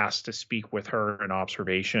asked to speak with her in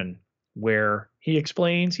observation, where he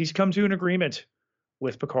explains he's come to an agreement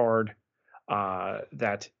with Picard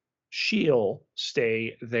that she'll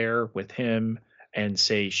stay there with him, and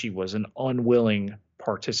say she was an unwilling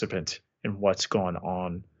participant in what's gone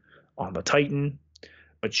on the Titan,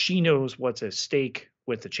 but she knows what's at stake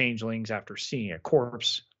with the changelings after seeing a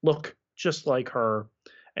corpse look just like her,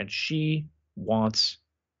 and she wants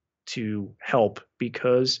to help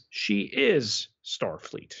because she is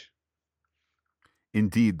Starfleet.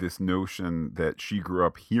 Indeed, this notion that she grew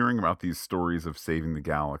up hearing about these stories of saving the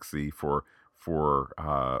galaxy for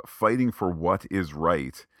fighting for what is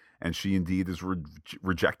right, and she indeed is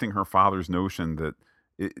rejecting her father's notion that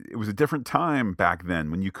it was a different time back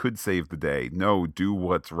then when you could save the day. No, do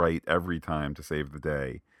what's right every time to save the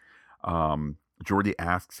day. Geordi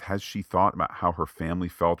asks, has she thought about how her family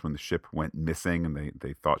felt when the ship went missing and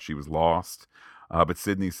they thought she was lost? But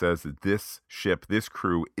Sydney says that this ship, this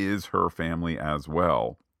crew, is her family as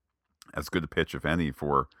well. As good a pitch, if any,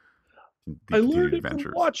 for the continued adventures.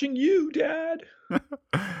 From watching you, Dad.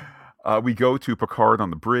 We go to Picard on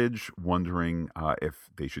the bridge, wondering if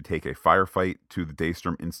they should take a firefight to the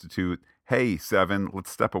Daystrom Institute. Hey, Seven,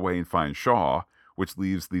 let's step away and find Shaw, which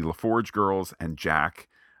leaves the LaForge girls and Jack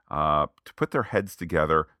to put their heads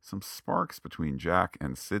together. Some sparks between Jack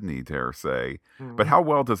and Sydney, dare say. Mm-hmm. But how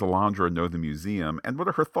well does Alondra know the museum, and what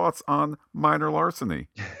are her thoughts on minor larceny?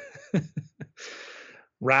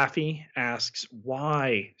 Raffi asks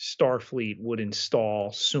why Starfleet would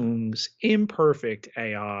install Soong's imperfect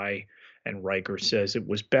AI, and Riker says it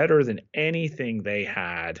was better than anything they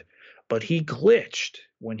had, but he glitched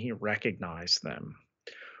when he recognized them.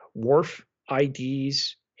 Worf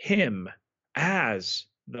IDs him as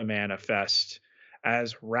the manifest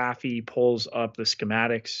as Raffi pulls up the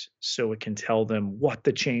schematics so it can tell them what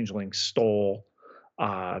the changelings stole,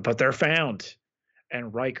 but they're found,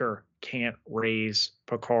 and Riker can't raise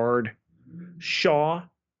Picard. Shaw,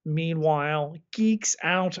 meanwhile, geeks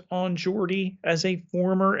out on Geordi as a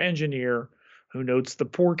former engineer who notes the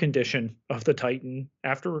poor condition of the Titan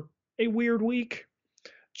after a weird week.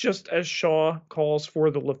 Just as Shaw calls for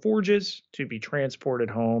the LaForges to be transported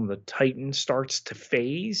home, the Titan starts to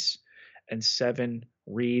phase, and Seven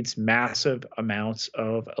reads massive amounts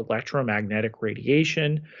of electromagnetic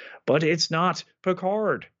radiation, but it's not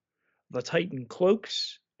Picard. The Titan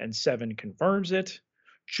cloaks, and Seven confirms it.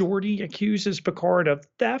 Geordi accuses Picard of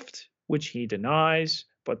theft, which he denies,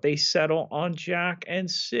 but they settle on Jack and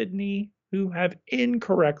Sydney, who have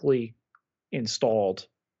incorrectly installed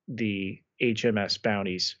the HMS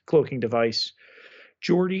Bounty's cloaking device.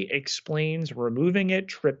 Geordi explains removing it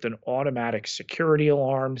tripped an automatic security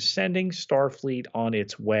alarm, sending Starfleet on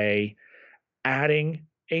its way, adding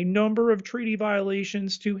a number of treaty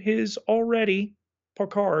violations to his already,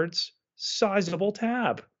 Picard's, sizable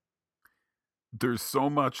tab. There's so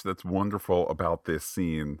much that's wonderful about this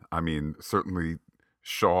scene. I mean, certainly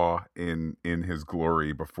Shaw in his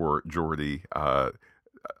glory before Geordi,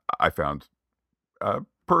 I found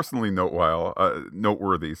personally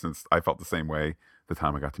noteworthy, since I felt the same way the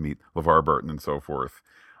time I got to meet LeVar Burton and so forth.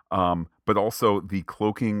 But also the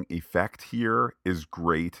cloaking effect here is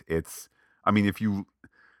great. I mean,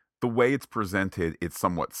 the way it's presented, it's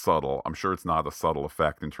somewhat subtle. I'm sure it's not a subtle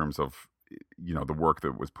effect in terms of the work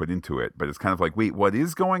that was put into it, but it's kind of like, wait, what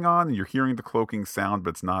is going on? And you're hearing the cloaking sound,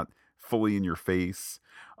 but it's not fully in your face.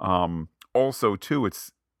 Also, too,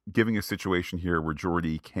 it's giving a situation here where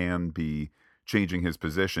Geordi can be changing his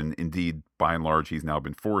position. Indeed, by and large, he's now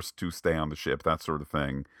been forced to stay on the ship, that sort of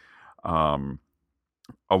thing. Um,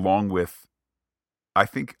 Along with, I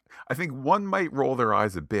think one might roll their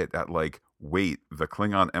eyes a bit at, like, wait, the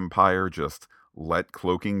Klingon Empire just let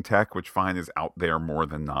cloaking tech, which fine is out there more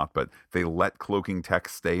than not, but they let cloaking tech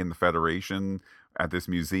stay in the Federation at this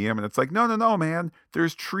museum, and it's like, no, no, no, man.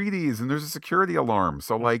 There's treaties and there's a security alarm,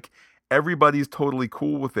 so like everybody's totally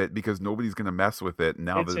cool with it because nobody's going to mess with it.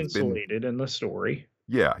 Now It's that it's been, insulated in the story.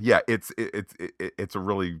 yeah, it's a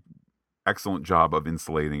really excellent job of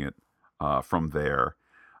insulating it from there.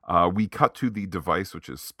 We cut to the device, which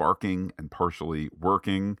is sparking and partially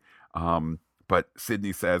working. But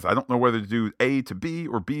Sydney says, I don't know whether to do A to B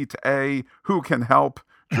or B to A. Who can help?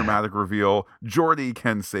 Dramatic reveal. Geordi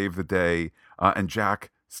can save the day. And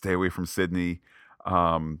Jack, stay away from Sydney.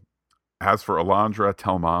 As for Alondra,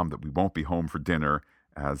 tell Mom that we won't be home for dinner,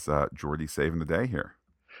 as Geordi saving the day here.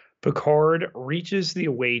 Picard reaches the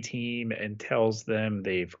away team and tells them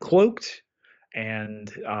they've cloaked and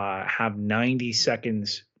have 90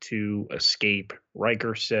 seconds to escape.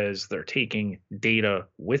 Riker says they're taking Data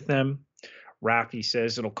with them. Raffi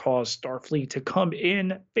says it'll cause Starfleet to come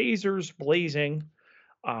in, phasers blazing.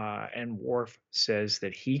 And Worf says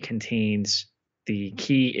that he contains the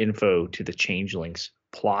key info to the Changelings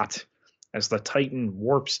plot. As the Titan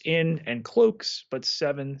warps in and cloaks, but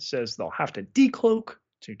Seven says they'll have to decloak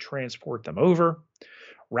to transport them over.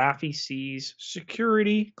 Raffi sees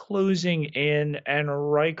security closing in, and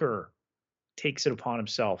Riker takes it upon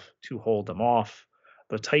himself to hold them off.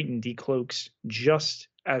 The Titan decloaks just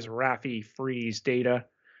as Raffi frees Data,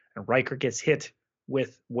 and Riker gets hit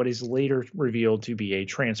with what is later revealed to be a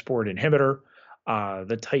transport inhibitor,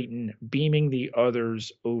 the Titan beaming the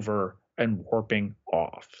others over and warping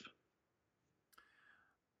off.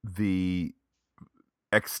 The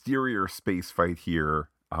exterior space fight here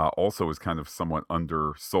also is kind of somewhat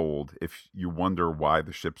undersold. If you wonder why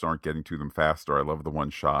the ships aren't getting to them faster, I love the one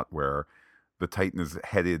shot where the Titan is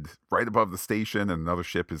headed right above the station and another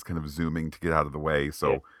ship is kind of zooming to get out of the way.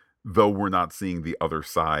 So, Yeah. though we're not seeing the other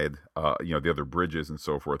side, the other bridges and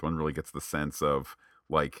so forth, one really gets the sense of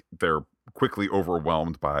like they're quickly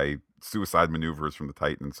overwhelmed by suicide maneuvers from the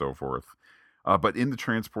Titan and so forth. But in the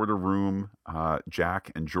transporter room,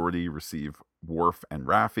 Jack and Geordi receive Worf and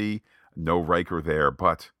Raffi. No Riker there,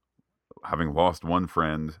 but having lost one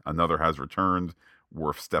friend, another has returned.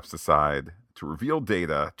 Worf steps aside to reveal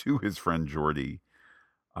Data to his friend Geordi.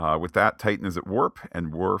 With that, Titan is at warp,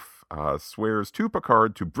 and Worf swears to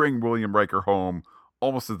Picard to bring William Riker home,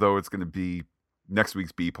 almost as though it's going to be next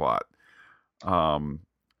week's B plot.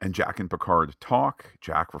 And Jack and Picard talk.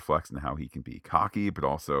 Jack reflects on how he can be cocky, but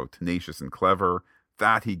also tenacious and clever.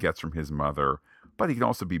 That he gets from his mother. But he can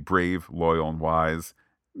also be brave, loyal, and wise.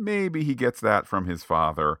 Maybe he gets that from his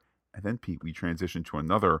father. And then, Pete, we transition to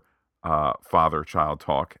another father-child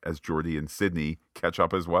talk as Geordi and Sydney catch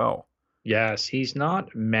up as well. Yes, he's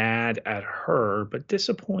not mad at her, but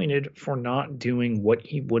disappointed for not doing what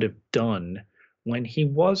he would have done when he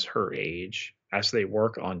was her age as they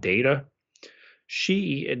work on Data.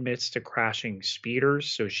 She admits to crashing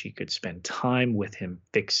speeders so she could spend time with him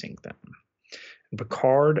fixing them.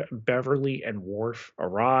 Picard, Beverly, and Worf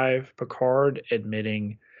arrive. Picard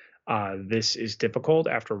admitting This is difficult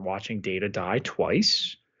after watching Data die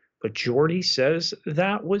twice, but Geordi says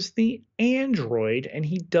that was the android and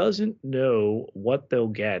he doesn't know what they'll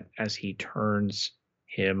get as he turns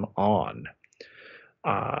him on.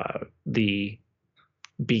 The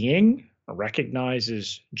being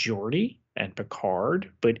recognizes Geordi and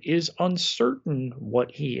Picard, but is uncertain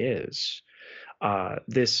what he is.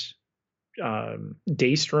 This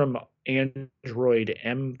Daystrom Android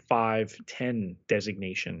M510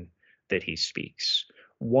 designation that he speaks.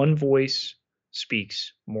 One voice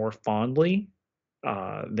speaks more fondly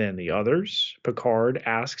than the others. Picard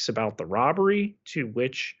asks about the robbery, to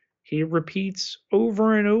which he repeats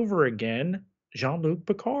over and over again Jean Luc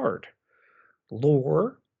Picard.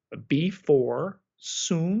 Lore, B4,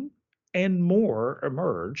 soon, and more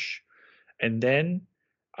emerge. And then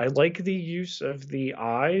I like the use of the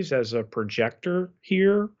eyes as a projector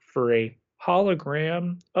here for a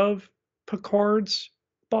hologram of Picard's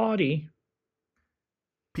body.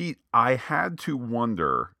 Pete, I had to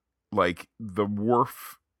wonder, like the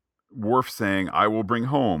Worf saying, "I will bring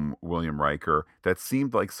home William Riker." That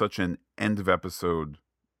seemed like such an end of episode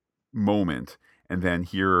moment, and then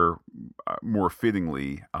here, more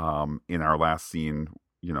fittingly, in our last scene,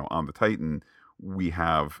 on the Titan, we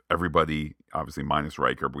have everybody, obviously minus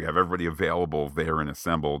Riker, but we have everybody available there and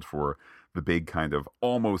assembled for the big kind of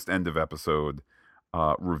almost end of episode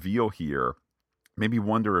reveal here. Maybe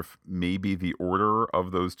wonder if maybe the order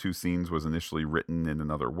of those two scenes was initially written in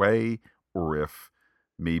another way, or if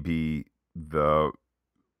maybe the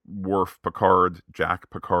Worf Picard, Jack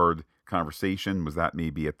Picard conversation was that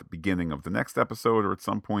maybe at the beginning of the next episode or at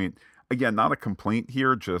some point. Again, not a complaint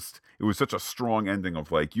here, just it was such a strong ending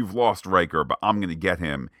of like, you've lost Riker, but I'm going to get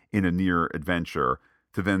him in a near adventure,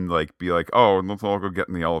 to then like be like, oh, let's all go get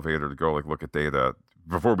in the elevator to go like look at Data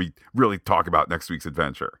before we really talk about next week's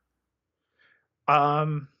adventure.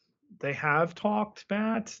 Um, they have talked,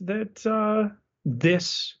 Matt, that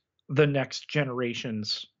this, the next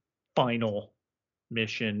generation's final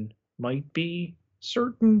mission, might be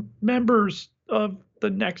certain members of the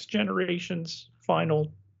next generation's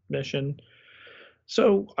final mission.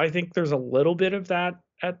 So I think there's a little bit of that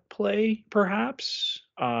at play, perhaps,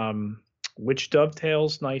 which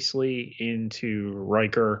dovetails nicely into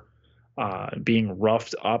Riker being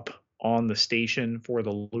roughed up on the station for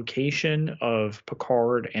the location of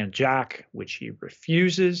Picard and Jack, which he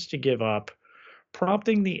refuses to give up,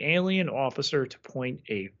 prompting the alien officer to point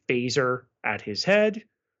a phaser at his head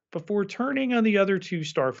before turning on the other two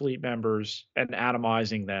Starfleet members and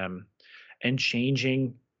atomizing them and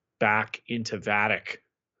changing back into Vadic,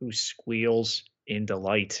 who squeals in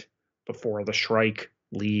delight before the Shrike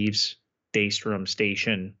leaves Daystrom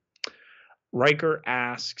Station. Riker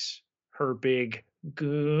asks her big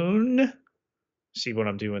goon. See what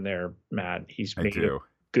I'm doing there, Matt? He's I made of do.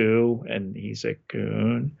 goo and he's a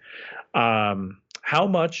goon. How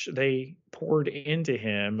much they poured into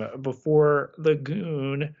him before the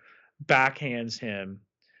goon backhands him,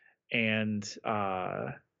 and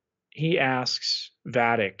he asks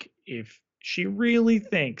Vadic if she really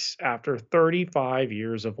thinks after 35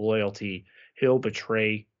 years of loyalty he'll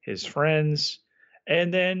betray his friends,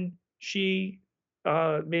 and then she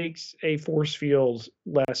makes a force field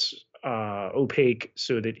less opaque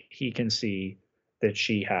so that he can see that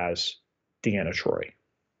she has Deanna Troy.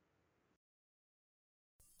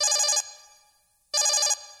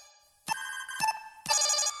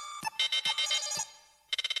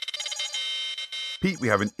 Pete, we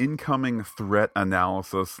have an incoming threat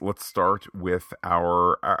analysis. Let's start with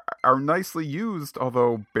our nicely used,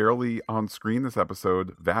 although barely on screen this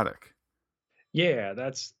episode, Vadic. Yeah,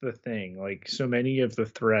 that's the thing. Like, so many of the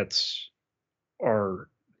threats are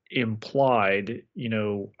implied.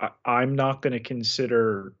 I'm not going to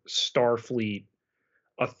consider Starfleet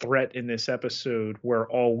a threat in this episode where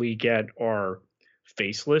all we get are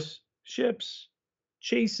faceless ships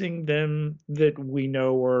chasing them that we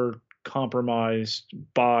know are compromised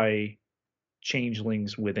by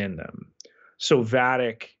changelings within them. So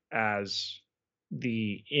Vadic, as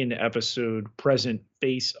the in episode present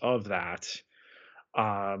face of that,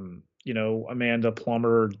 Amanda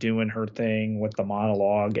Plummer doing her thing with the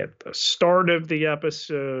monologue at the start of the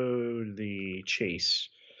episode, the chase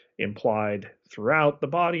implied throughout the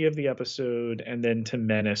body of the episode, and then to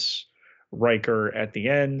menace Riker at the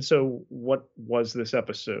end. So, what was this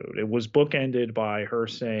episode? It was bookended by her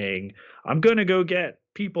saying, I'm going to go get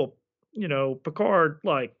people, Picard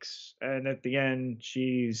likes. And at the end,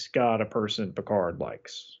 she's got a person Picard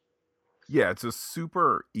likes. Yeah, it's a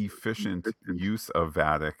super efficient use of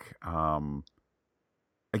Vadic.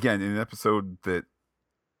 Again, in an episode that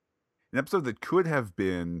could have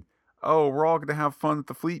been oh, we're all going to have fun at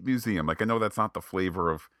the Fleet Museum. Like, I know that's not the flavor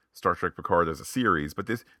of Star Trek Picard as a series, but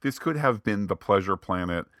this could have been the Pleasure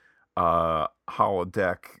Planet,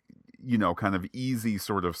 holodeck, kind of easy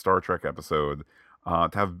sort of Star Trek episode. To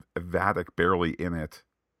have Vadic barely in it,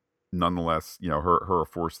 nonetheless, her a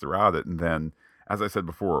force throughout it, and then, as I said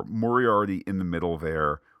before, Moriarty in the middle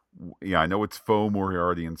there. Yeah, I know it's faux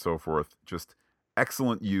Moriarty and so forth. Just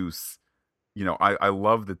excellent use. I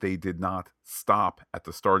love that they did not stop at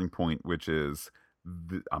the starting point, which is,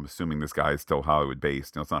 I'm assuming this guy is still Hollywood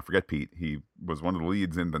based. Let's not forget Pete. He was one of the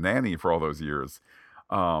leads in The Nanny for all those years.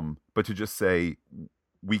 But to just say,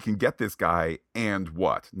 we can get this guy and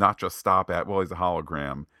what? Not just stop at, well, he's a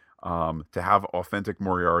hologram. To have authentic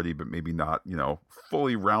Moriarty, but maybe not,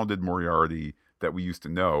 fully rounded Moriarty that we used to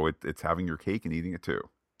know. It's having your cake and eating it too.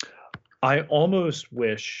 I almost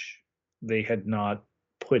wish they had not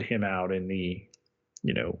put him out in the,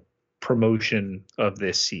 promotion of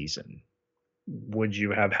this season. Would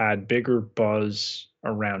you have had bigger buzz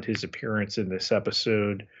around his appearance in this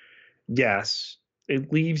episode? Yes.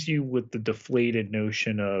 It leaves you with the deflated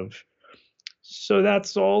notion of, so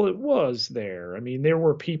that's all it was there. I mean, there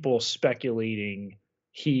were people speculating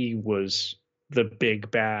he was the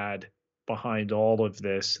big bad behind all of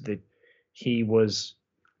this, that he was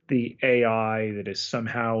the AI that is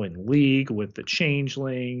somehow in league with the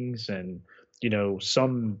changelings and,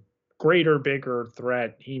 some greater, bigger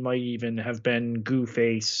threat. He might even have been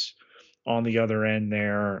Two-Face on the other end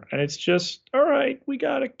there. And it's just, all right, we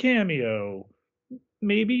got a cameo.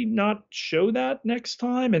 Maybe not show that next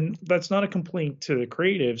time. And that's not a complaint to the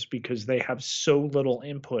creatives because they have so little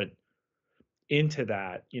input into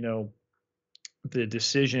that. The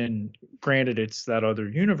decision, granted, it's that other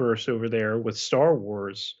universe over there with Star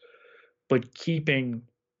Wars, but keeping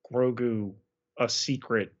Grogu a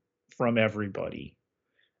secret from everybody.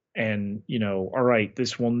 And, all right,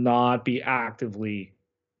 this will not be actively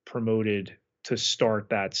promoted to start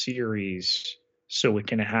that series so it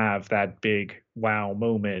can have that big wow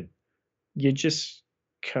moment. You just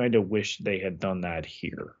kind of wish they had done that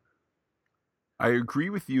here. I agree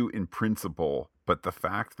with you in principle, but the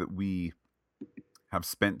fact that we have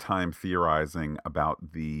spent time theorizing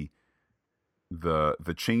about the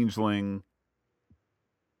changeling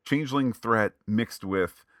threat mixed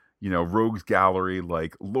with rogues gallery,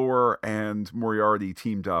 like Lore and Moriarty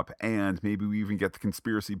teamed up, and maybe we even get the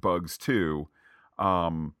conspiracy bugs too.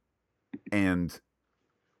 And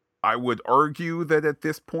I would argue that at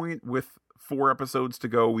this point, with 4 episodes to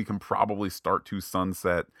go, we can probably start to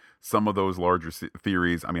sunset some of those larger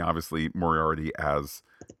theories. I mean, obviously Moriarty as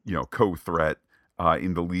co-threat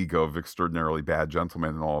in the League of Extraordinarily Bad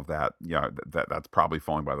Gentlemen and all of that. Yeah, that's probably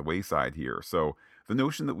falling by the wayside here. So the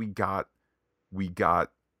notion that we got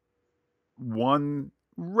one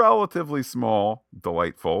relatively small,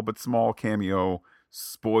 delightful, but small cameo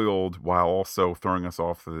spoiled while also throwing us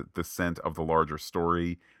off the scent of the larger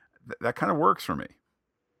story, that kind of works for me.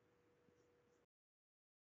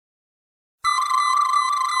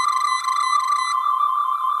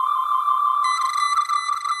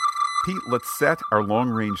 Pete, let's set our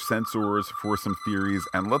long-range sensors for some theories,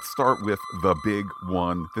 and let's start with the big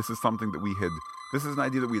one. This is an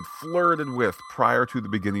idea that we had flirted with prior to the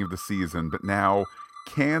beginning of the season, but now,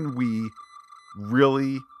 can we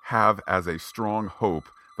really have as a strong hope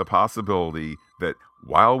the possibility that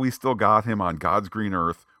while we still got him on God's green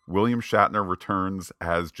earth, William Shatner returns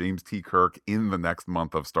as James T. Kirk in the next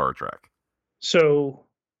month of Star Trek? So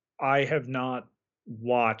I have not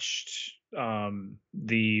watched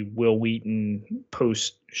the Will Wheaton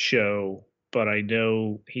post show, but I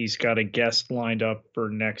know he's got a guest lined up for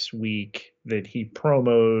next week that he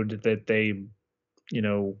promoted, that they,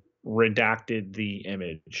 redacted the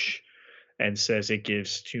image and says it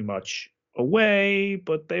gives too much away,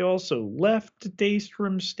 but they also left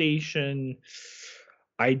Daystrom Station.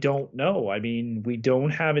 I don't know. I mean, we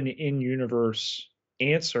don't have an in-universe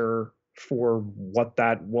answer for what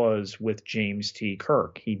that was with James T.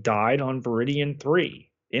 Kirk. He died on Veridian 3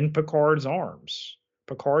 in Picard's arms.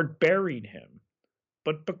 Picard buried him,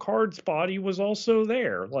 but Picard's body was also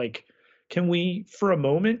there. Like, can we, for a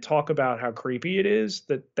moment, talk about how creepy it is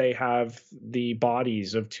that they have the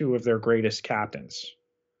bodies of 2 of their greatest captains?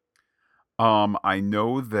 I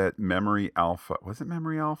know that Memory Alpha, was it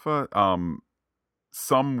Memory Alpha?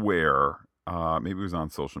 Somewhere, maybe it was on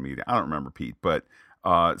social media. I don't remember, Pete, but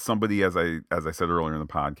somebody, as I said earlier in the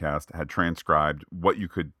podcast, had transcribed what you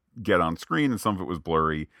could get on screen, and some of it was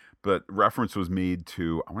blurry, but reference was made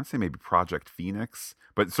to, I want to say maybe Project Phoenix,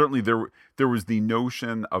 but certainly there was the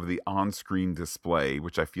notion of the on-screen display,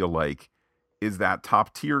 which I feel like Is that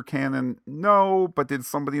top tier canon? No, but did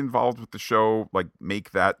somebody involved with the show like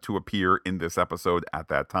make that to appear in this episode at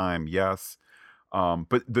that time? Yes.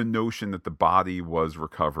 But the notion that the body was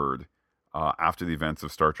recovered after the events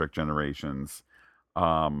of Star Trek Generations,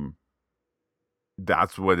 um,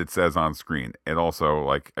 that's what it says on screen. It also,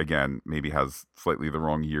 like, again, maybe has slightly the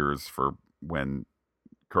wrong years for when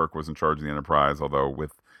Kirk was in charge of the Enterprise, although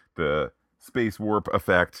with the space warp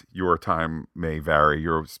effect, your time may vary,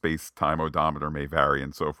 your space time odometer may vary,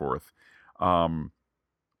 and so forth. Um,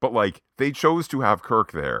 but like, they chose to have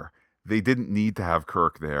Kirk there. They didn't need to have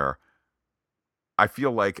Kirk there. I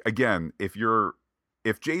feel like, again, if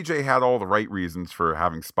JJ had all the right reasons for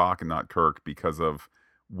having Spock and not Kirk because of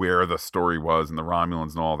where the story was and the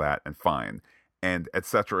Romulans and all that, and fine, and et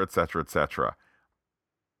cetera, et cetera, et cetera.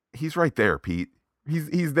 He's right there, Pete.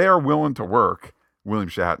 He's there, willing to work. William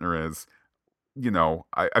Shatner is.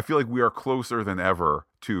 I feel like we are closer than ever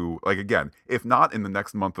to, like, again, if not in the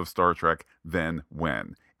next month of Star Trek, then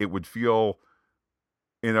when? It would feel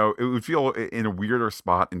in a weirder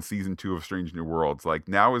spot in season 2 of Strange New Worlds. Like,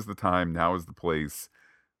 now is the time, now is the place.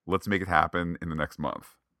 Let's make it happen in the next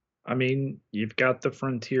month. I mean, you've got the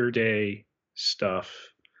Frontier Day stuff.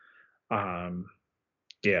 Um,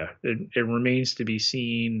 yeah, it remains to be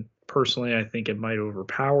seen. Personally, I think it might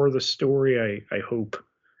overpower the story. I hope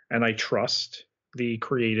and I trust the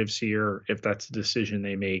creatives here, if that's a decision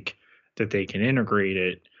they make, that they can integrate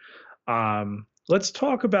it. Let's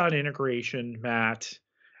talk about integration, Matt.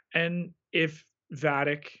 And if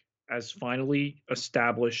Vatic, as finally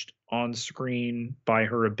established on screen by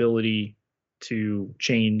her ability to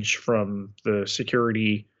change from the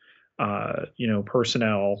security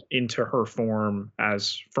personnel into her form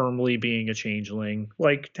as firmly being a changeling,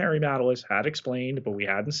 like Terry Matalis had explained, but we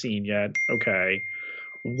hadn't seen yet. Okay.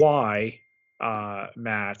 Why,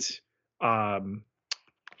 Matt, um,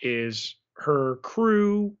 is her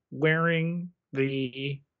crew wearing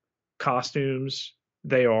the costumes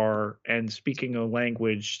they are and speaking a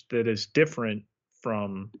language that is different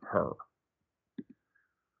from her?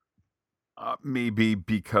 Maybe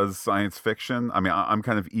because science fiction. I mean, I'm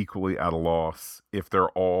kind of equally at a loss. If they're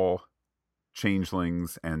all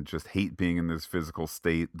changelings and just hate being in this physical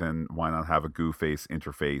state, then why not have a goo face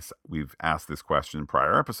interface? We've asked this question in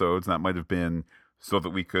prior episodes, and that might have been so that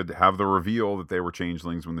we could have the reveal that they were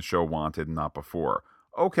changelings when the show wanted and not before.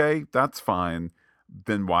 Okay, that's fine.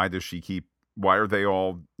 Then why are they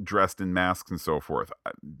all dressed in masks and so forth?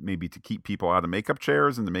 Maybe to keep people out of makeup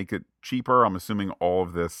chairs and to make it cheaper. I'm assuming all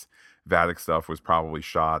of this Vatic stuff was probably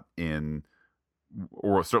shot in,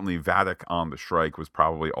 or certainly Vatic on the Shrike was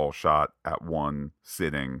probably all shot at one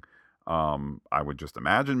sitting. I would just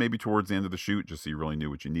imagine maybe towards the end of the shoot, just so you really knew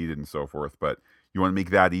what you needed and so forth. But you want to make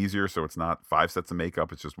that easier, so it's not 5 sets of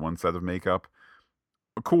makeup; it's just 1 set of makeup.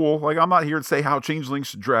 Cool. Like, I'm not here to say how changelings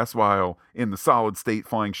should dress while in the solid state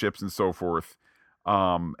flying ships and so forth.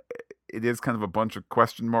 Um, it is kind of a bunch of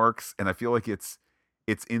question marks, and I feel like it's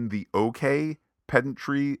in the okay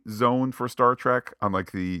pedantry zone for Star Trek.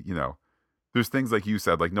 Unlike there's things like you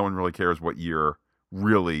said, like no one really cares what year,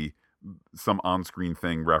 really, some on-screen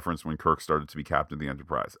thing referenced when Kirk started to be captain of the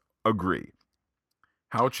Enterprise. Agree.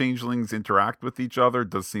 How changelings interact with each other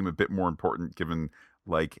does seem a bit more important, given,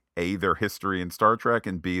 like, A, their history in Star Trek,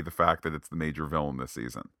 and B, the fact that it's the major villain this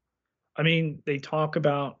season. I mean, they talk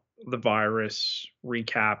about the virus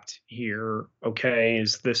recapped here. Okay,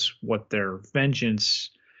 is this what their vengeance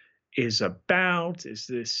is about? Is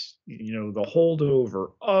this, the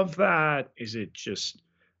holdover of that? Is it just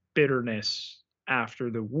bitterness after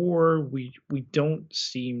the war? We don't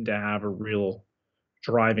seem to have a real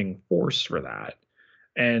driving force for that.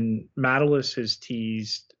 And Matalis has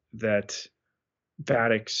teased that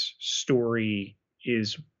Vadic's story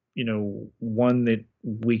is, one that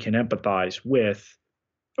we can empathize with.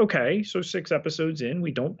 Okay, so 6 episodes in,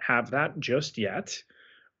 we don't have that just yet.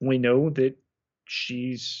 We know that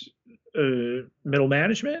she's middle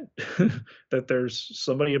management, that there's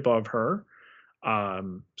somebody above her.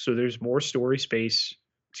 So there's more story space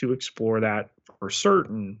to explore that for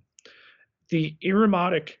certain. The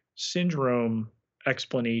Irumodic syndrome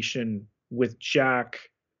explanation with Jack,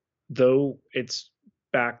 though it's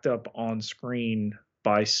backed up on screen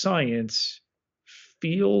by science,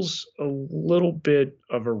 feels a little bit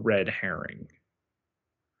of a red herring.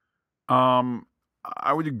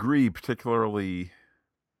 I would agree, particularly,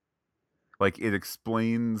 like, it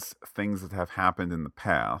explains things that have happened in the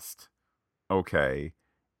past. Okay.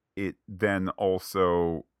 It then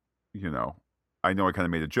also, you know, I know I kind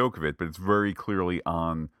of made a joke of it, but it's very clearly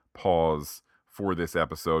on pause for this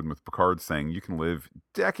episode, and with Picard saying you can live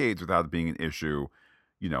decades without it being an issue.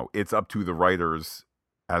 It's up to the writers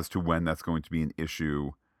as to when that's going to be an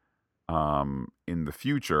issue in the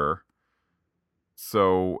future.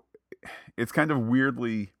 So it's kind of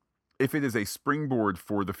weirdly, if it is a springboard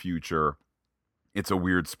for the future, it's a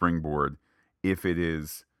weird springboard. If it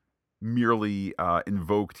is merely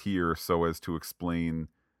invoked here so as to explain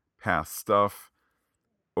past stuff,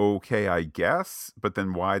 okay, I guess. But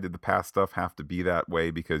then why did the past stuff have to be that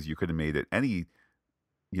way? Because you could have made it any,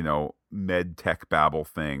 med tech babble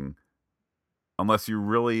thing. Unless you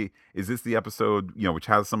really, is this the episode, which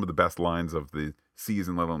has some of the best lines of the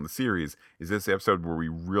season, let alone the series? Is this the episode where we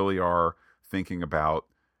really are thinking about,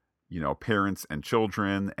 parents and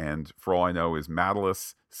children? And for all I know, is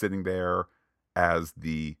Madalis sitting there as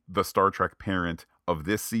the Star Trek parent of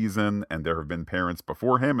this season, and there have been parents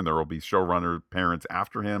before him, and there will be showrunner parents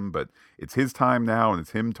after him, but it's his time now, and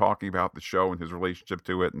it's him talking about the show and his relationship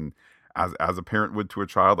to it, and as a parent would to a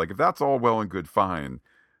child. Like, if that's all well and good, fine,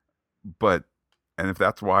 but and if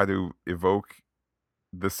that's why to evoke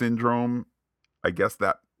the syndrome, I guess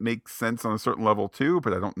that makes sense on a certain level too.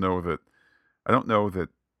 But I don't know that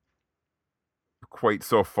quite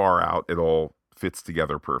so far out it all fits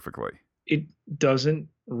together perfectly. It doesn't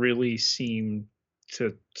really seem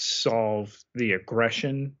to solve the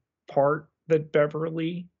aggression part that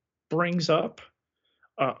Beverly brings up.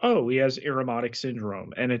 He has Aromatic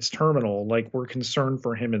syndrome and it's terminal. Like, we're concerned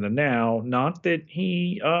for him in the now, not that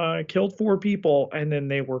he killed 4 people and then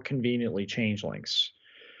they were conveniently changelings.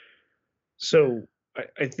 So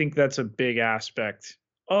I think that's a big aspect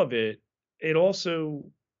of it. It also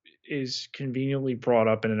is conveniently brought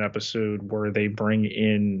up in an episode where they bring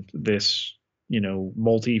in this,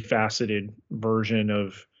 multifaceted version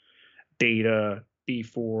of Data,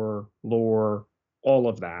 B4, lore, all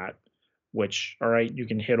of that, which, all right, you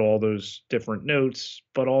can hit all those different notes,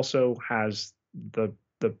 but also has the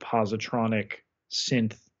positronic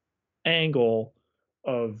synth angle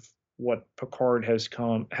of what Picard has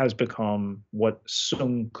become, what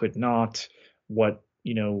Sung could not, what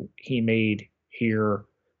he made here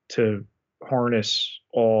to harness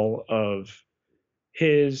all of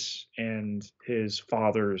his and his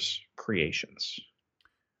father's creations.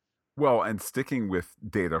 Well, and sticking with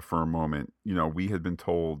Data for a moment, we had been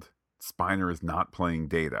told Spiner is not playing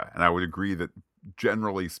Data, and I would agree that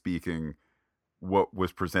generally speaking, what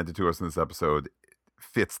was presented to us in this episode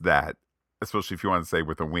fits that, especially if you want to say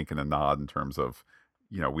with a wink and a nod in terms of,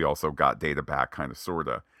 we also got Data back, kind of,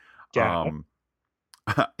 sorta. Yeah.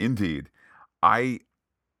 Indeed.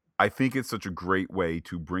 I think it's such a great way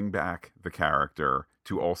to bring back the character,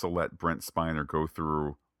 to also let Brent Spiner go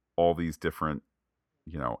through all these different,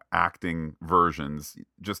 acting versions,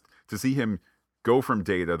 just to see him go from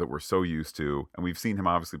Data that we're so used to, and we've seen him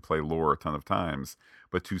obviously play Lore a ton of times,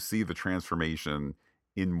 but to see the transformation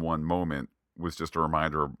in one moment was just a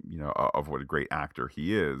reminder, of what a great actor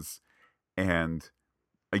he is. And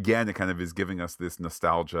again, it kind of is giving us this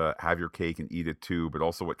nostalgia, have your cake and eat it too, but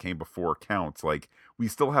also what came before counts. Like, we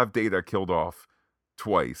still have Data killed off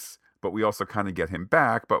twice, but we also kind of get him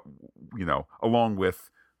back, but along with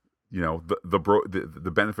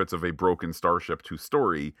the benefits of a broken starship to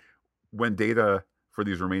story, when Data, for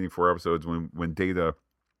these remaining 4 episodes, when Data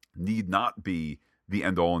need not be the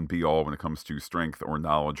end all and be all when it comes to strength or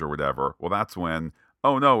knowledge or whatever, well, that's when,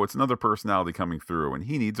 oh no, it's another personality coming through and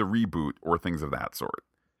he needs a reboot or things of that sort.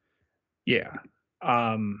 Yeah.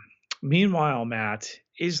 Meanwhile, Matt,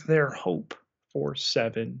 is there hope for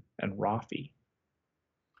Seven and Rafi?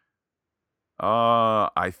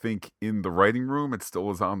 I think in the writing room, it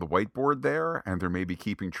still is on the whiteboard there, and they're maybe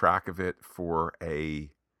keeping track of it for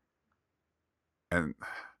and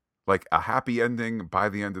like a happy ending by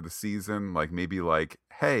the end of the season. Like, maybe like,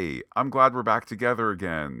 hey, I'm glad we're back together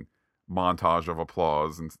again. Montage of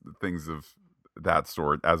applause and things of that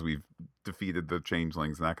sort as we've defeated the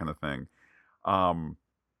changelings and that kind of thing. Um,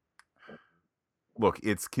 Look,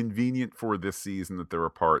 it's convenient for this season that they're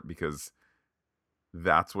apart because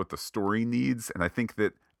that's what the story needs. And I think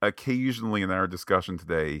that occasionally in our discussion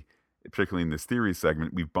today, particularly in this theory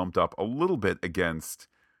segment, we've bumped up a little bit against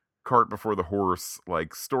cart before the horse.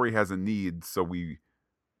 Like, story has a need, so we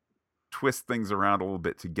twist things around a little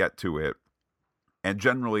bit to get to it. And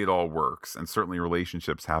generally it all works. And certainly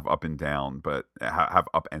relationships have up and down, but have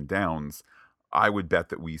up and downs. I would bet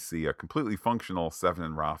that we see a completely functional Seven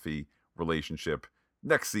and Rafi relationship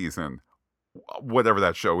next season, whatever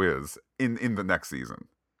that show is, in the next season.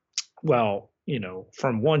 Well,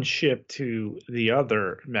 from one ship to the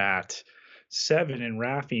other, Matt, Seven and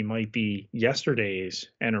Rafi might be yesterday's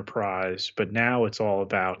Enterprise, but now it's all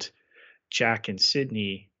about Jack and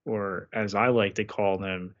Sydney, or as I like to call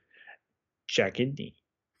them, Jack Indney.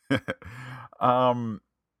 um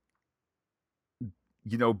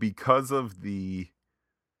because of the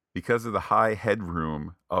high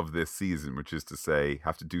headroom of this season, which is to say,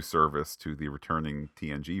 have to do service to the returning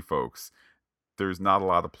TNG folks, there's not a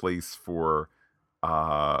lot of place for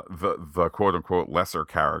the quote unquote lesser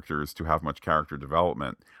characters to have much character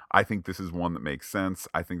development. I think this is one that makes sense.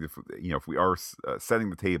 I think if we are setting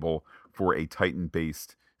the table for a Titan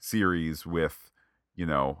based series with you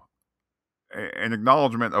know an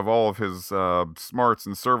acknowledgement of all of his smarts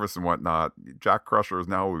and service and whatnot, Jack Crusher is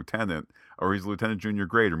now a lieutenant, or he's lieutenant junior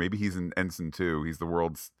grade, or maybe he's an ensign too. He's the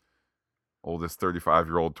world's oldest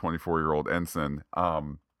 35-year-old, 24-year-old ensign.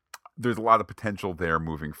 There's a lot of potential there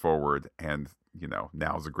moving forward, and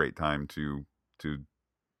now's a great time to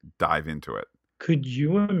dive into it. Could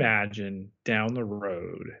you imagine down the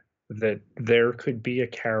road that there could be a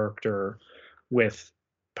character with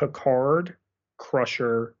Picard,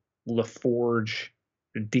 Crusher, LaForge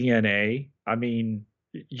DNA? I mean,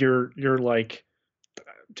 you're like,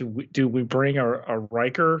 do we bring a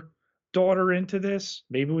Riker daughter into this?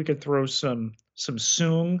 Maybe we could throw some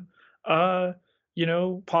Soong,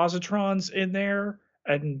 positrons in there,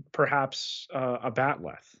 and perhaps a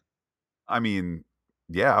Batleth. I mean,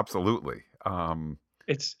 yeah, absolutely.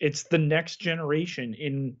 It's the next generation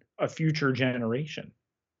in a future generation.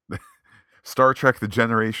 Star Trek: The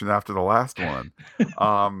Generation After the last one.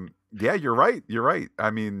 Yeah, you're right. You're right. I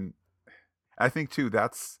mean, I think too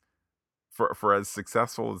that's for as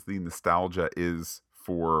successful as the nostalgia is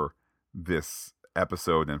for this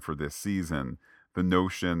episode and for this season, the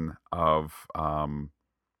notion of the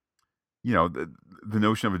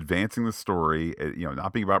notion of advancing the story,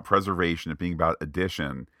 not being about preservation, it being about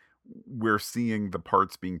addition. We're seeing the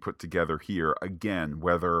parts being put together here again,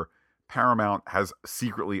 whether Paramount has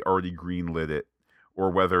secretly already greenlit it, or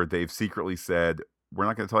whether they've secretly said, we're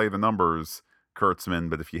not going to tell you the numbers, Kurtzman,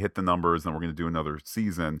 but if you hit the numbers, then we're going to do another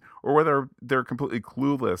season, or whether they're completely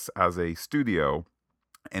clueless as a studio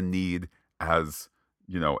and need, as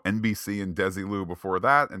NBC and Desilu before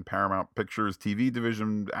that, and Paramount Pictures TV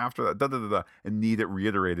division after that, and need it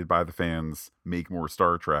reiterated by the fans, make more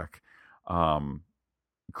Star Trek.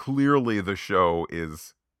 Clearly the show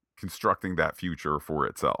is constructing that future for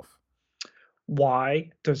itself.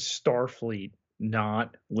 Why does Starfleet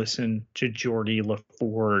not listen to Geordi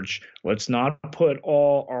LaForge? Let's not put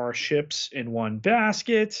all our ships in one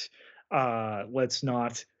basket. Let's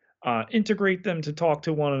not integrate them to talk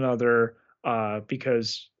to one another,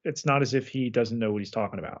 because it's not as if he doesn't know what he's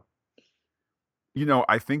talking about.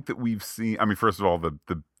 I think that we've seen, first of all,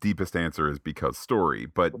 the deepest answer is because story,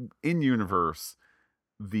 but in universe,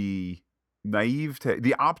 the naivete,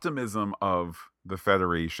 the optimism of the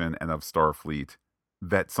Federation and of Starfleet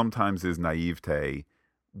that sometimes is naivete,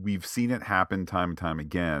 we've seen it happen time and time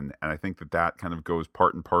again, and I think that kind of goes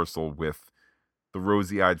part and parcel with the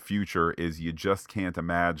rosy-eyed future. Is you just can't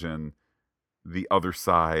imagine the other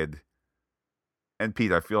side. And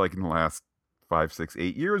Pete, I feel like in the last 5, 6,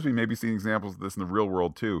 8 years, we may be seeing examples of this in the real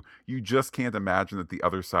world too. You just can't imagine that the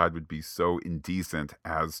other side would be so indecent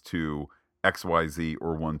as to XYZ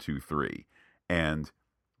or 1, 2, 3. And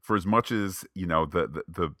for as much as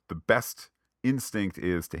the best instinct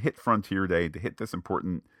is to hit Frontier Day, to hit this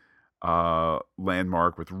important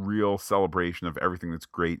landmark with real celebration of everything that's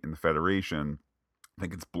great in the Federation, I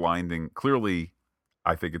think it's blinding. Clearly,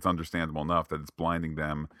 I think it's understandable enough that it's blinding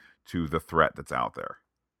them to the threat that's out there.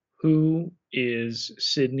 Who is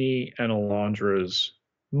Sydney and Alondra's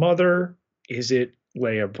mother? Is it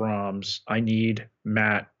Leia Brahms? I need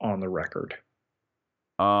Matt on the record.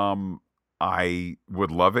 I would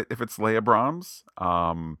love it if it's Leia Brahms.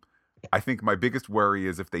 I think my biggest worry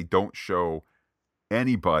is if they don't show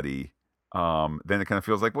anybody, then it kind of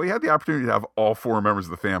feels like, well, you had the opportunity to have all 4 members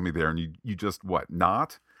of the family there, and you just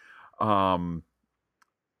not.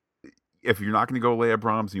 If you're not going to go Leia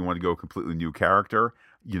Brahms and you want to go a completely new character,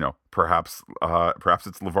 perhaps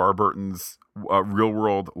it's LeVar Burton's real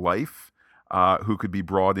world life, who could be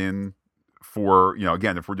brought in for,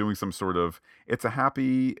 again, if we're doing some sort of, it's a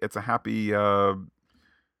happy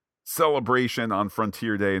celebration on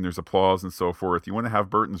Frontier Day and there's applause and so forth. You want to have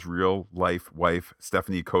Burton's real life wife,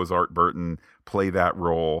 Stephanie Cozart Burton, play that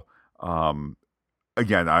role.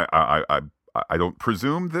 Again, I don't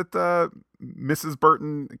presume that Mrs.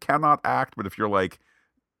 Burton cannot act, but if you're like,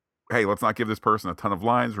 hey, let's not give this person a ton of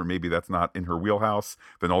lines, or maybe that's not in her wheelhouse,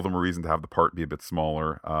 then all the more reason to have the part be a bit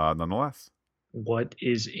smaller, nonetheless. What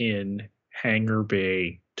is in Hangar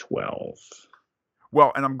Bay 12?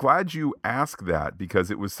 Well, and I'm glad you asked that, because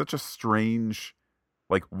it was such a strange,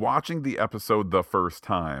 like, watching the episode the first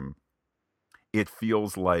time, it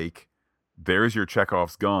feels like there's your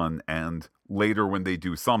Chekhov's gun. And later, when they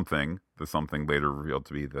do something, the something later revealed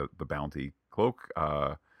to be the bounty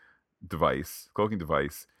cloaking device,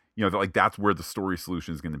 like that's where the story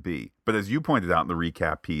solution is going to be. But as you pointed out in the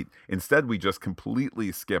recap, Pete, instead we just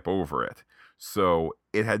completely skip over it. So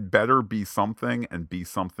it had better be something, and be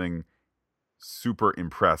something super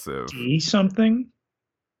impressive. D something?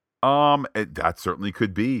 That certainly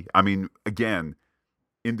could be. I mean, again,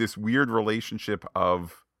 in this weird relationship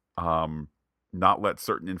of not let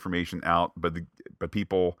certain information out, but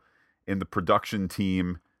people in the production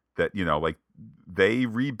team that like they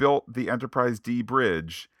rebuilt the Enterprise D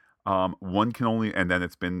bridge. One can only, and then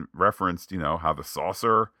it's been referenced, how the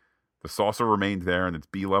saucer remained there, and it's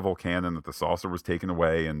B-level canon that the saucer was taken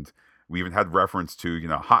away, and we even had reference to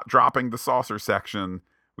hot dropping the saucer section.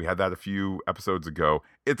 We had that a few episodes ago.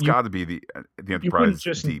 It's got to be the Enterprise. You couldn't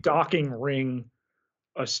just docking ring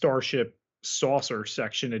a starship saucer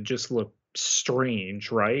section and just look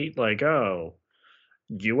strange, right? Like, oh,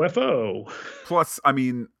 UFO. Plus, I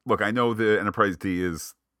mean, look, I know the Enterprise D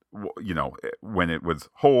is, when it was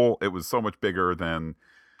whole, it was so much bigger than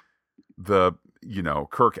the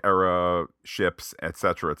Kirk era ships,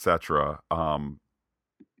 etc., etc.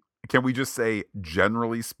 Can we just say,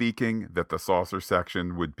 generally speaking, that the saucer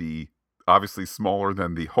section would be obviously smaller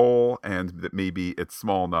than the whole, and that maybe it's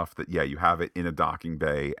small enough that you have it in a docking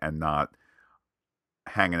bay and not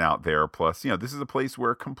hanging out there. Plus, this is a place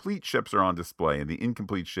where complete ships are on display, and the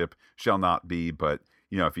incomplete ship shall not be. But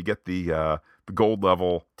if you get the gold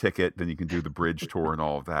level ticket, then you can do the bridge tour and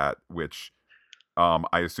all of that, which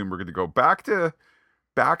I assume we're going to go back to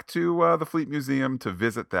the Fleet Museum to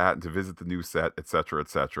visit that, and to visit the new set, etc.,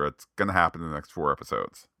 etc. It's going to happen in the next 4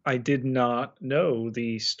 episodes. I did not know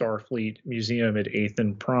the Starfleet Museum at 8th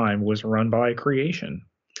and Prime was run by Creation.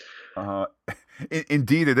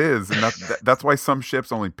 Indeed it is, and that's why some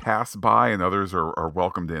ships only pass by and others are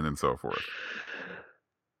welcomed in and so forth.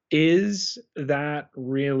 Is that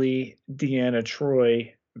really Deanna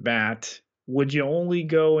Troi, Matt? Would you only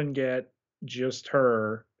go and get just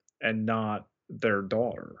her and not their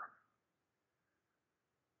daughter?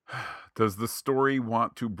 Does the story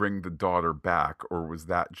want to bring the daughter back, or was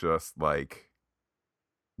that just like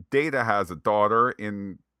Data has a daughter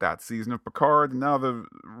in that season of Picard, and now the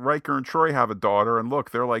Riker and Troi have a daughter, and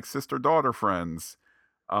look, they're like sister-daughter friends.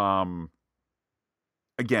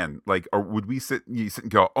 Again, like, or would you sit and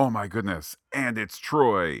go, oh my goodness, and it's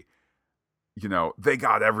Troi. They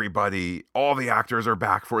got everybody, all the actors are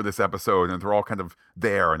back for this episode, and they're all kind of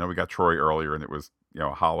there. I know we got Troi earlier, and it was, a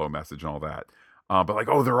hollow message and all that. But like,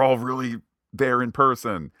 oh, they're all really there in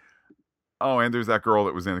person. Oh, and there's that girl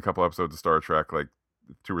that was in a couple episodes of Star Trek like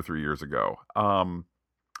 2 or 3 years ago.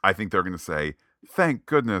 I think they're going to say, thank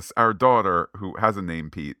goodness our daughter, who has a name,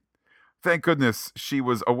 Pete, thank goodness she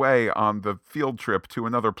was away on the field trip to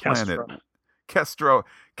another planet. Kestra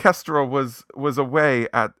was away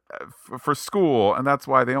for school, and that's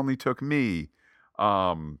why they only took me.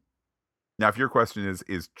 Now, if your question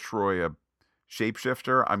is Troi a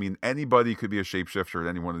shapeshifter? I mean, anybody could be a shapeshifter at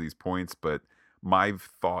any one of these points, but my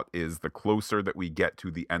thought is the closer that we get to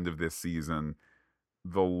the end of this season,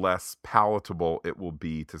 the less palatable it will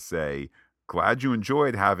be to say, glad you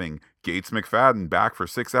enjoyed having Gates McFadden back for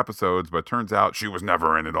 6 episodes, but turns out she was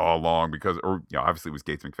never in it all along because, obviously it was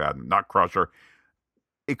Gates McFadden, not Crusher.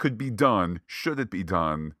 It could be done. Should it be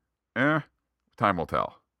done? Time will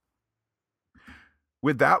tell.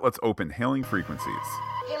 With that, let's open Hailing Frequencies.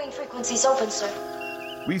 Hailing frequencies open,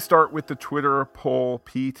 sir. We start with the Twitter poll,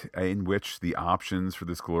 Pete, in which the options for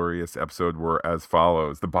this glorious episode were as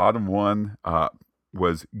follows. The bottom one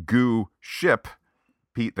was Goo Ship.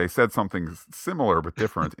 Pete, they said something similar but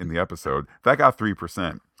different in the episode. That got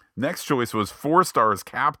 3%. Next choice was 4 stars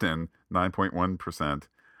Captain, 9.1%.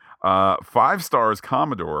 5 stars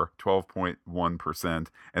Commodore, 12.1%.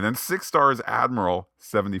 And then 6 stars Admiral,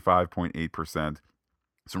 75.8%.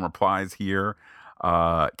 Some replies here.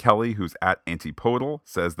 Kelly, who's at Antipodal,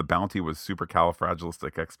 says the bounty was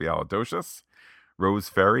supercalifragilisticexpialidocious. Rose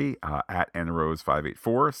Ferry, at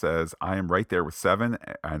Anarose584, says, I am right there with 7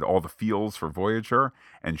 and all the feels for Voyager,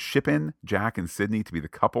 and shipping Jack and Sydney to be the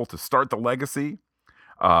couple to start the legacy.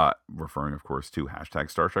 Referring, of course, to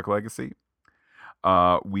hashtag Star Trek Legacy.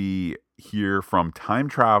 We hear from Time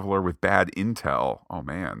Traveler with bad intel. Oh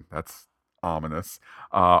man, that's ominous.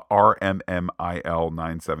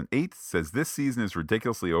 RMMIL978 says, this season is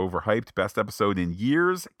ridiculously overhyped. Best episode in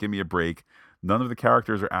years. Give me a break. None of the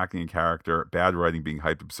characters are acting in character. Bad writing, being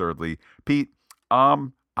hyped absurdly. Pete,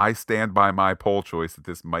 I stand by my poll choice that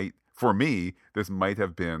this might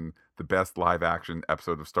have been the the best live action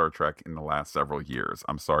episode of Star Trek in the last several years.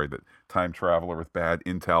 I'm sorry that Time Traveler with bad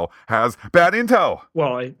intel has bad intel.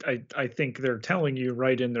 Well, I think they're telling you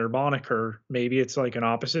right in their moniker. Maybe it's like an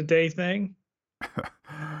opposite day thing.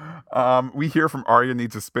 We hear from Arya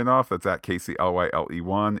needs a spinoff. That's at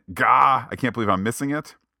KCLYLE1. Gah! I can't believe I'm missing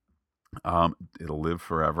it. It'll live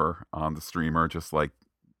forever on the streamer, just like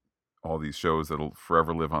all these shows that'll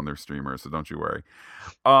forever live on their streamer, so don't you worry.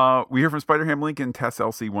 We hear from Spider-Ham Lincoln, Tess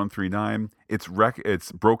LC139.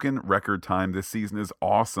 It's broken record time this season is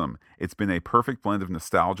awesome. It's been a perfect blend of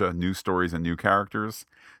nostalgia, new stories, and new characters.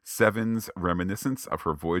 Seven's reminiscence of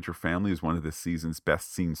her Voyager family is one of this season's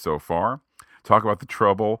best scenes so far. Talk about the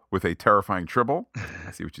trouble with a terrifying tribble.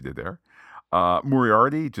 I see what you did there.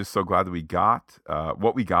 Moriarty, just so glad that we got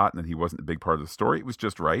what we got and that he wasn't a big part of the story. It was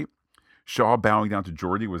just right. Shaw bowing down to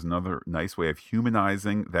Geordi was another nice way of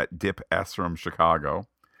humanizing that Dip S from Chicago.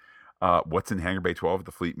 What's in Hangar Bay 12 at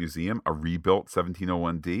the Fleet Museum? A rebuilt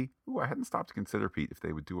 1701D. Ooh, I hadn't stopped to consider, Pete, if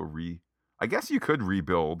they would do I guess you could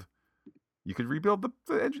rebuild. You could rebuild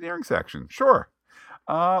the engineering section. Sure.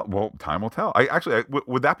 Well, time will tell.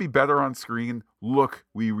 Would that be better on screen? Look,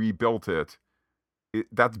 we rebuilt it.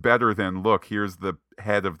 That's better than, look, here's the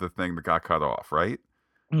head of the thing that got cut off, right?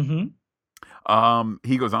 Mm-hmm.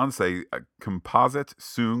 He goes on to say, composite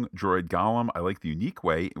Soong droid Gollum. I like the unique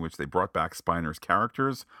way in which they brought back Spiner's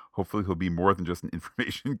characters. Hopefully he'll be more than just an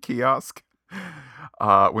information kiosk.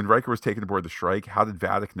 When Riker was taken aboard the Shrike, how did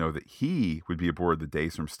Vadic know that he would be aboard the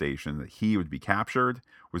Daystrom station, that he would be captured?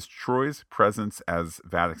 Was Troy's presence as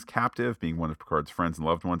Vadic's captive, being one of Picard's friends and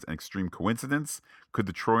loved ones, an extreme coincidence? Could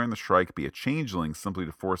the Troy and the Shrike be a changeling simply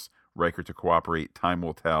to force Riker to cooperate? Time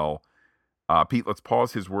will tell. Pete, let's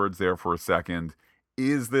pause his words there for a second.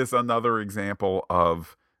 Is this another example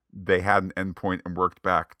of they had an endpoint and worked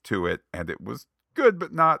back to it, and it was good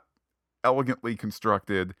but not elegantly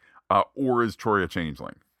constructed? Or is Troy a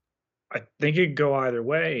changeling? I think it could go either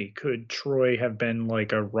way. Could Troy have been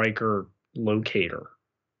like a Riker locator?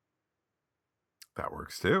 That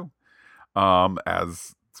works too.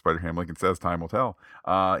 As Spider-Ham Lincoln says, time will tell.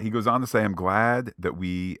 He goes on to say, I'm glad that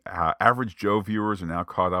we average Joe viewers are now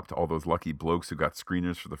caught up to all those lucky blokes who got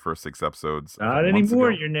screeners for the first 6 episodes. Not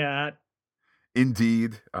anymore, you're not.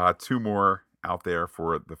 Indeed. 2 more out there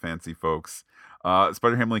for the fancy folks.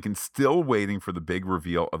 Spider-Ham Lincoln still waiting for the big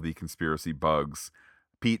reveal of the conspiracy bugs.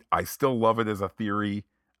 Pete, I still love it as a theory.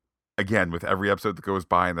 Again, with every episode that goes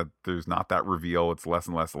by and that there's not that reveal, it's less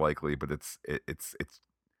and less likely, but it's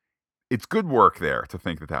good work there to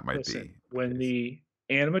think that might be. When the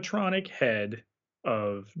animatronic head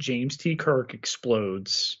of James T. Kirk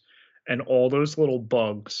explodes and all those little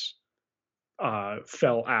bugs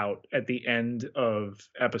fell out at the end of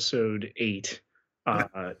episode 8,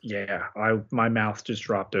 my mouth just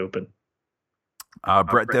dropped open.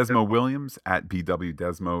 Brett Desmo Williams at BW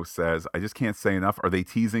Desmo says, I just can't say enough. Are they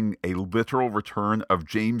teasing a literal return of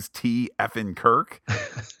James T. Effin Kirk?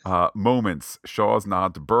 Moments. Shaw's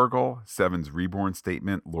nod to Burgle. Seven's reborn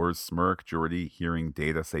statement. Lor's smirk. Geordi hearing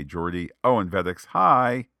Data say Geordi. Oh, and Vedek's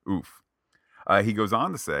hi. Oof. He goes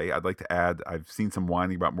on to say, I'd like to add, I've seen some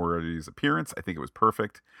whining about Moriarty's appearance. I think it was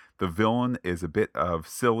perfect. The villain is a bit of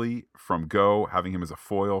silly from Go. Having him as a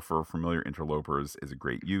foil for familiar interlopers is a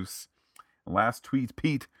great use. Last tweet,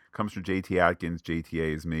 Pete, comes from JT Atkins.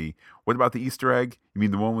 JTA is me. What about the Easter egg? You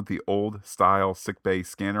mean the one with the old style sickbay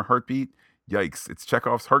scanner heartbeat? Yikes, it's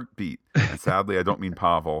Chekhov's heartbeat. And sadly, I don't mean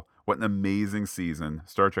Pavel. What an amazing season.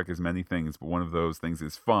 Star Trek is many things, but one of those things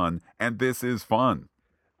is fun, and this is fun.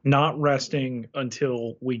 Not resting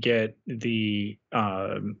until we get the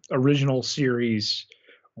original series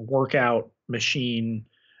workout machine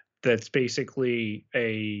that's basically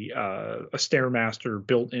a Stairmaster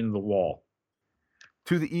built into the wall.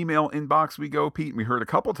 To the email inbox we go, Pete. We heard a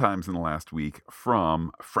couple times in the last week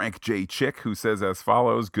from Frank J. Chick, who says as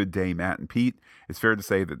follows, good day, Matt and Pete. It's fair to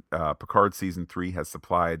say that Picard Season 3 has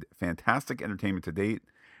supplied fantastic entertainment to date,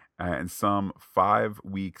 and some 5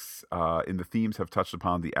 weeks in the themes have touched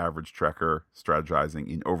upon the average Trekker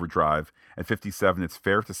strategizing in overdrive. At 57, it's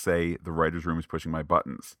fair to say the writer's room is pushing my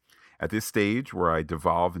buttons. At this stage, where I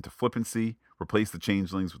devolve into flippancy, replace the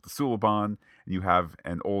changelings with the Suliban, and you have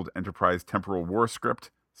an old Enterprise temporal war script.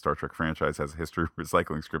 Star Trek franchise has a history of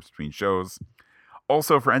recycling scripts between shows.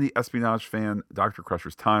 Also, for any espionage fan, Dr.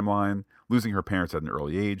 Crusher's timeline, losing her parents at an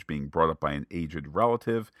early age, being brought up by an aged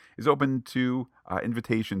relative, is open to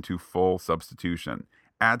invitation to full substitution.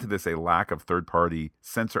 Add to this a lack of third-party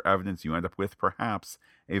censor evidence, you end up with, perhaps,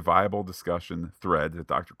 a viable discussion thread that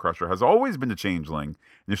Dr. Crusher has always been a changeling,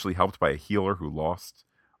 initially helped by a healer who lost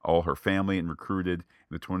all her family and recruited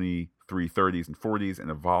in the 2330s and 40s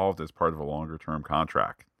and evolved as part of a longer-term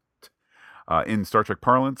contract. In Star Trek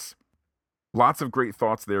parlance, lots of great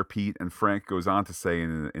thoughts there, Pete. And Frank goes on to say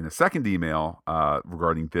in a second email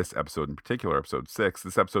regarding this episode in particular, episode 6,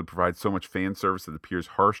 this episode provides so much fan service that it appears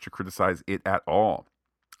harsh to criticize it at all.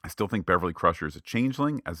 I still think Beverly Crusher is a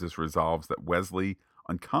changeling, as this resolves that Wesley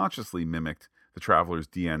unconsciously mimicked the Traveler's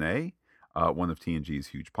DNA, one of TNG's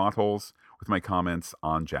huge plot holes, with my comments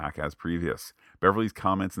on Jack as previous. Beverly's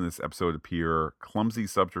comments in this episode appear clumsy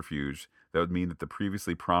subterfuge that would mean that the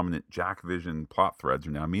previously prominent Jack Vision plot threads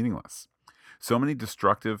are now meaningless. So many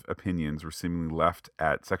destructive opinions were seemingly left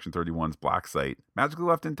at Section 31's black site, magically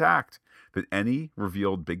left intact, that any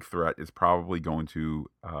revealed big threat is probably going to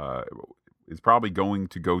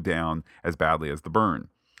go down as badly as the burn.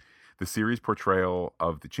 The series' portrayal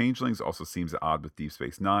of the changelings also seems at odds with Deep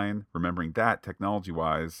Space Nine, remembering that,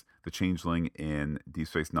 technology-wise, the changeling in Deep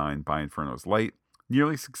Space Nine by Inferno's Light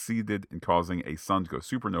nearly succeeded in causing a sun to go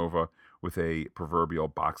supernova with a proverbial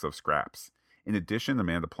box of scraps. In addition,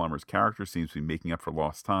 Amanda Plummer's character seems to be making up for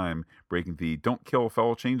lost time, breaking the don't kill a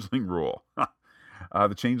fellow changeling rule.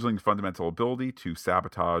 The changeling's fundamental ability to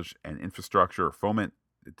sabotage an infrastructure, foment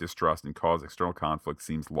distrust, and cause external conflict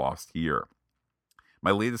seems lost here.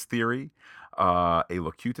 My latest theory, a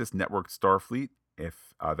Locutus networked Starfleet,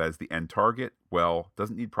 if that is the end target, well,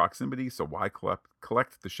 doesn't need proximity, so why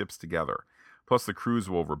collect the ships together? Plus, the crews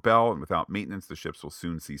will rebel, and without maintenance, the ships will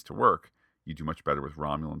soon cease to work. You do much better with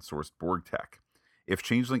Romulan-sourced Borg tech. If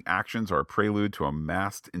changeling actions are a prelude to a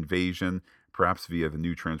massed invasion, perhaps via the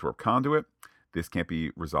new transwarp conduit, this can't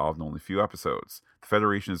be resolved in only a few episodes. The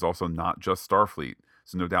Federation is also not just Starfleet,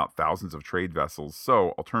 so no doubt thousands of trade vessels.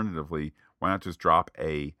 So, alternatively, why not just drop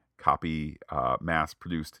a copy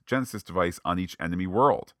mass-produced Genesis device on each enemy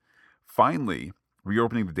world? Finally,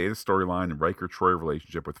 reopening the Data storyline and Riker-Troy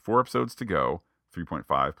relationship with 4 episodes to go,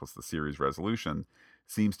 3.5 plus the series resolution,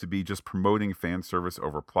 seems to be just promoting fan service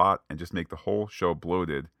over plot and just make the whole show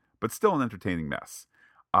bloated, but still an entertaining mess.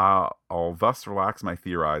 I'll thus relax my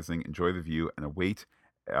theorizing, enjoy the view, and await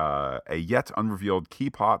a yet unrevealed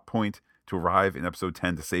key plot point to arrive in episode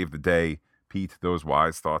 10 to save the day. Pete, those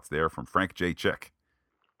wise thoughts there from Frank J. Chick.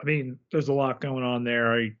 I mean, there's a lot going on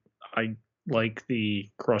there. I like the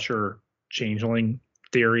Crusher changeling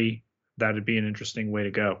theory. That'd be an interesting way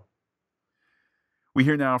to go. We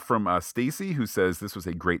hear now from Stacy, who says this was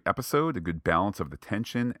a great episode, a good balance of the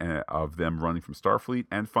tension of them running from Starfleet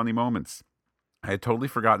and funny moments. I had totally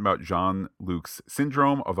forgotten about Jean-Luc's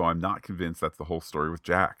syndrome, although I'm not convinced that's the whole story with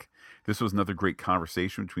Jack. This was another great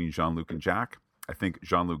conversation between Jean-Luc and Jack. I think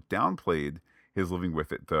Jean-Luc downplayed his living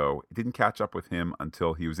with it, though. It didn't catch up with him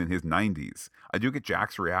until he was in his 90s. I do get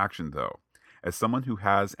Jack's reaction, though. As someone who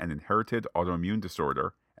has an inherited autoimmune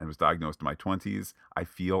disorder and was diagnosed in my 20s, I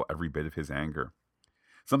feel every bit of his anger.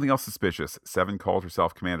 Something else suspicious. Seven called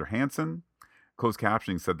herself Commander Hansen. Closed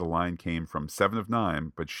captioning said the line came from 7 of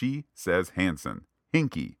 9, but she says Hansen.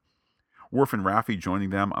 Hinky. Worf and Raffi joining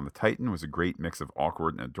them on the Titan was a great mix of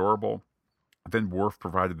awkward and adorable. Then Worf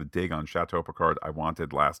provided the dig on Chateau Picard I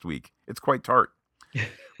wanted last week. It's quite tart.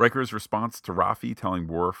 Riker's response to Raffi telling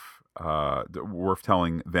Worf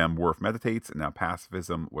telling them Worf meditates and now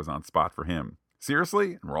pacifism was on spot for him.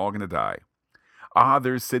 Seriously? And we're all going to die.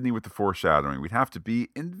 There's Sydney with the foreshadowing. We'd have to be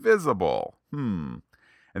invisible. And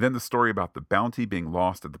then the story about the bounty being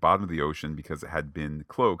lost at the bottom of the ocean because it had been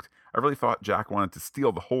cloaked. I really thought Jack wanted to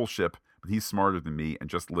steal the whole ship, but he's smarter than me and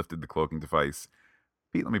just lifted the cloaking device.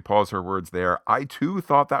 Pete, let me pause her words there. I, too,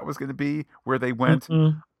 thought that was going to be where they went.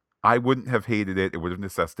 Mm-hmm. I wouldn't have hated it. It would have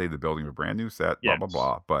necessitated the building of a brand new set, blah, blah,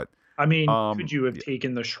 blah. But I mean, could you have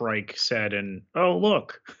taken the Shrike set and, oh,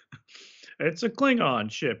 look, it's a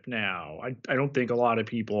Klingon ship now? I don't think a lot of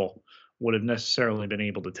people would have necessarily been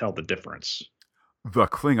able to tell the difference. The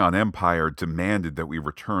Klingon Empire demanded that we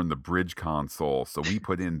return the bridge console, so we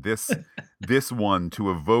put in this one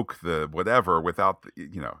to evoke the whatever without the,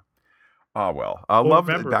 well, I love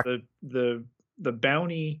remember the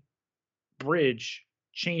bounty bridge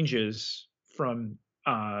changes from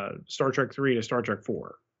Star Trek 3 to Star Trek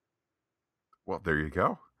 4. Well, there you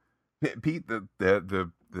go, Pete.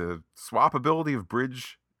 The swappability of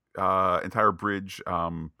bridge, entire bridge,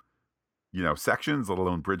 sections, let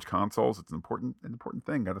alone bridge consoles. It's an important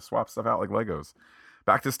thing. Got to swap stuff out like Legos.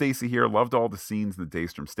 Back to Stacy here. Loved all the scenes in the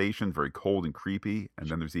Daystrom station. Very cold and creepy. And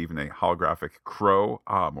then there's even a holographic crow.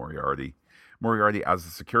 Moriarty. Moriarty as a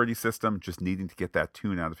security system, just needing to get that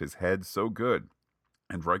tune out of his head. So good.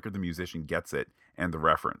 And Riker the musician gets it and the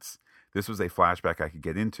reference. This was a flashback I could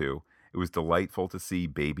get into. It was delightful to see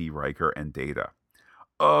baby Riker and Data.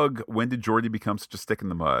 Ugh, when did Geordi become such a stick in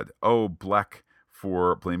the mud? Oh, Bleck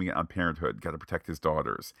for blaming it on parenthood. Got to protect his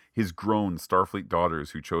daughters. His grown Starfleet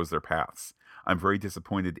daughters who chose their paths. I'm very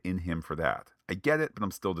disappointed in him for that. I get it, but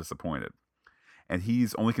I'm still disappointed. And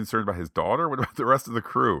he's only concerned about his daughter? What about the rest of the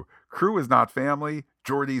crew? Crew is not family.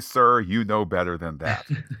 Geordi, sir, you know better than that.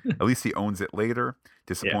 At least he owns it later.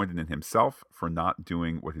 Disappointed in himself for not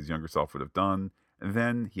doing what his younger self would have done. And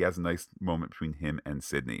then he has a nice moment between him and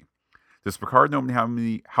Sydney. Does Picard know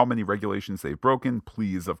how many regulations they've broken?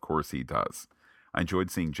 Please, of course he does. I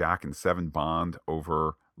enjoyed seeing Jack and Seven bond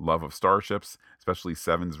over love of starships, especially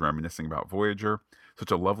Seven's reminiscing about Voyager.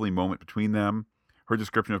 Such a lovely moment between them. Her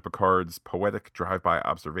description of Picard's poetic drive-by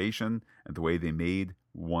observation and the way they made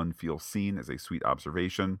one feel seen as a sweet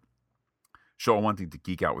observation. Shaw wanting to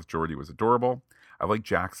geek out with Geordi was adorable. I like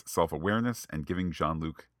Jack's self-awareness and giving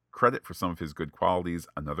Jean-Luc credit for some of his good qualities.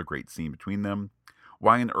 Another great scene between them.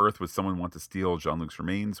 Why on earth would someone want to steal Jean-Luc's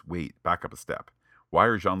remains? Wait, back up a step. Why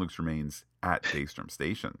are Jean-Luc's remains at Daystrom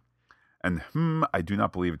Station? And I do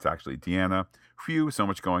not believe it's actually Deanna. Phew, so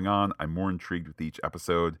much going on. I'm more intrigued with each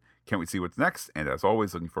episode. Can't wait to see what's next. And as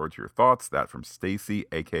always, looking forward to your thoughts. That from Stacy,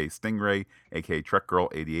 a.k.a. Stingray, a.k.a.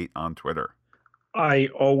 TrekGirl88 on Twitter. I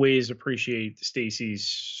always appreciate Stacy's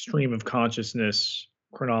stream of consciousness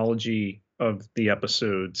chronology of the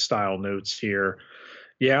episode style notes here.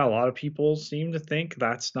 Yeah, a lot of people seem to think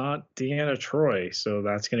that's not Deanna Troi, so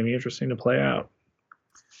that's going to be interesting to play out.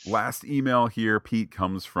 Last email here, Pete,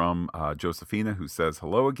 comes from Josephina, who says,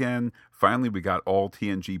 hello again. Finally, we got all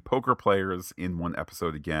TNG poker players in one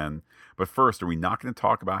episode again. But first, are we not going to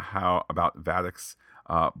talk about Vadic's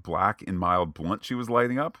black and mild blunt she was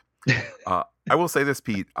lighting up? I will say this,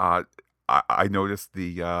 Pete. I noticed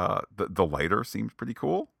the lighter seemed pretty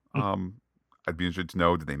cool. I'd be interested to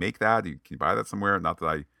know, did they make that? Can you buy that somewhere? Not that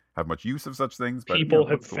I have much use of such things. But people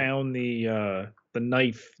have found the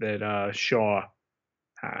knife that Shaw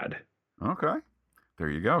had. Okay,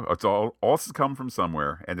 there you go. It's all this has come from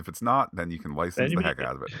somewhere, and if it's not, then you can license the heck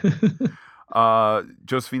out of it.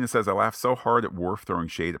 Josephina says, I laughed so hard at Worf throwing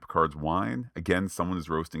shade at Picard's wine. Again, someone is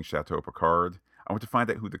roasting Chateau Picard. I want to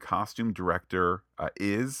find out who the costume director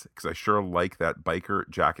is, because I sure like that biker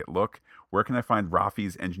jacket look. Where can I find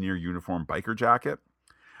Rafi's engineer uniform biker jacket?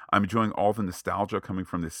 I'm enjoying all the nostalgia coming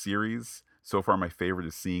from this series. So far, my favorite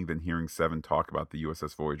is seeing then hearing Seven talk about the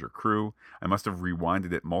USS Voyager crew. I must have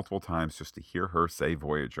rewinded it multiple times just to hear her say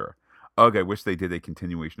Voyager. Ugh, I wish they did a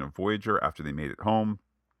continuation of Voyager after they made it home.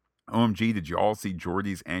 OMG, did you all see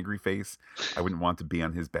Geordi's angry face? I wouldn't want to be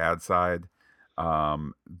on his bad side.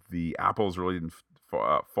 The apples really didn't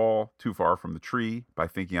fall too far from the tree by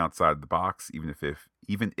thinking outside the box, even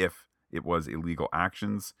if it was illegal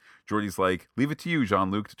actions. Geordi's like, leave it to you,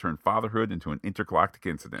 Jean-Luc, to turn fatherhood into an intergalactic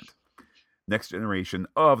incident. Next generation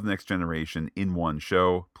of the next generation in one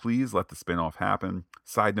show. Please let the spinoff happen.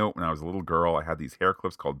 Side note, when I was a little girl, I had these hair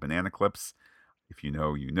clips called banana clips. If you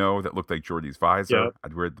know, you know, that looked like Geordi's visor. Yep.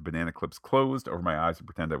 I'd wear the banana clips closed over my eyes and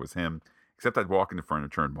pretend I was him, except I'd walk into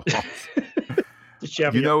furniture and malls.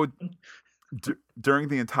 During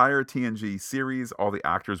the entire TNG series, all the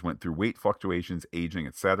actors went through weight fluctuations, aging,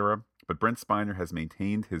 etc. But Brent Spiner has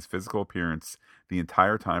maintained his physical appearance the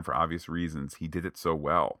entire time for obvious reasons. He did it so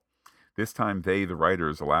well. This time, the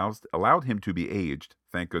writers, allowed him to be aged.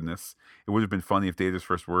 Thank goodness. It would have been funny if Data's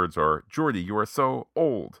first words are, Geordi, you are so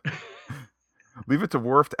old. Leave it to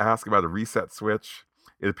Worf to ask about a reset switch.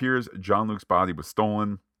 It appears Jean-Luc's body was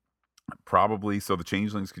stolen, probably so the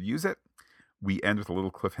changelings could use it. We end with a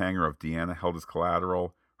little cliffhanger of Deanna held as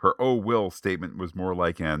collateral. Her "oh, Will" statement was more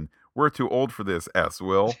like an, we're too old for this,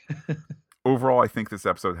 Will. Overall, I think this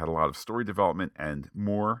episode had a lot of story development and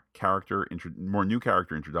more new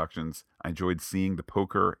character introductions. I enjoyed seeing the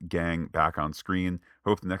poker gang back on screen.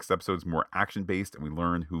 Hope the next episode is more action-based and we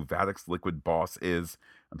learn who Vadic's liquid boss is.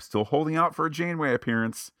 I'm still holding out for a Janeway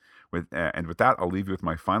appearance. With that, I'll leave you with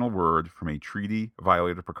my final word from a treaty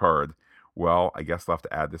violator Picard. Well, I guess I'll have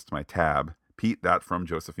to add this to my tab. Pete, that from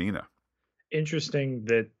Josephina. Interesting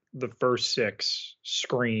that the first 6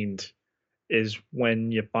 screened is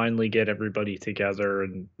when you finally get everybody together,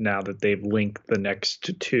 and now that they've linked the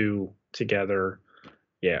next 2 together,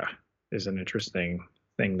 is an interesting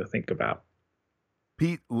thing to think about.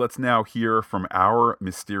 Pete, let's now hear from our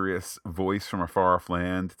mysterious voice from a far-off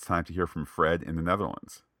land. It's time to hear from Fred in the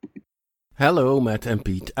Netherlands. Hello, Matt and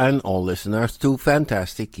Pete, and all listeners to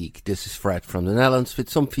Fantastic Geek. This is Fred from the Netherlands with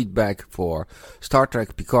some feedback for Star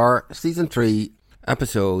Trek Picard Season 3,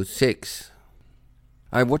 Episode 6.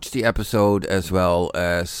 I watched the episode as well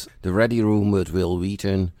as The Ready Room with Will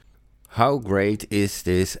Wheaton. How great is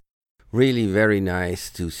this? Really very nice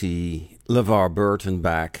to see LeVar Burton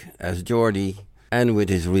back as Geordi. and with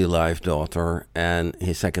his real-life daughter and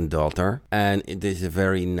his second daughter. And it is a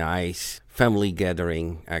very nice family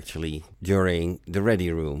gathering, actually, during the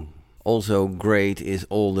Ready Room. Also great is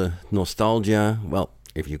all the nostalgia. Well,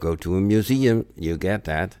 if you go to a museum, you get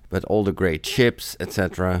that. But all the great ships,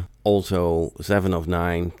 etc. Also, 7 of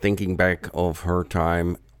 9, thinking back of her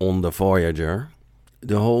time on the Voyager.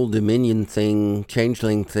 The whole Dominion thing,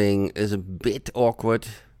 Changeling thing is a bit awkward.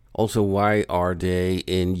 Also, why are they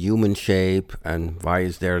in human shape, and why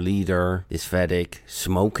is their leader, this Vedic,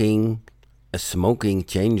 smoking? A smoking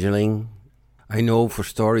changeling? I know for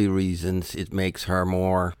story reasons it makes her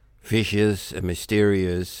more vicious and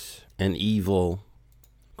mysterious and evil.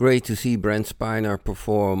 Great to see Brent Spiner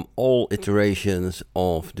perform all iterations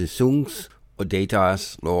of the Soongs, or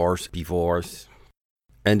Datas, Lores, Befores.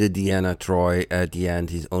 And the Deanna Troi at the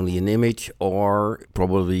end is only an image, or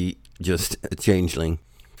probably just a changeling.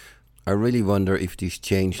 I really wonder if these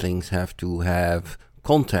changelings have to have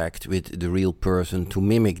contact with the real person to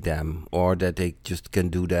mimic them, or that they just can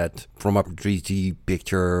do that from a 3D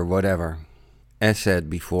picture or whatever. As said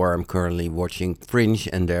before, I'm currently watching Fringe,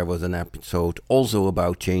 and there was an episode also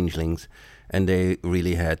about changelings, and they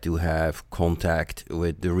really had to have contact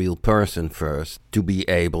with the real person first to be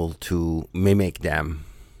able to mimic them.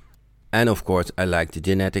 And of course, I like the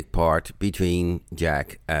genetic part between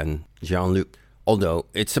Jack and Jean-Luc. Although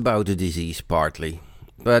it's about the disease partly,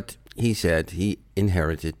 but he said he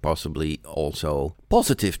inherited possibly also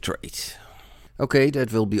positive traits. Okay,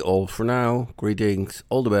 that will be all for now. Greetings,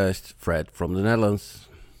 all the best, Fred from the Netherlands.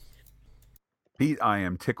 Pete, I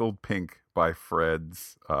am tickled pink by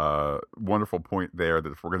Fred's wonderful point there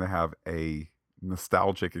that if we're going to have a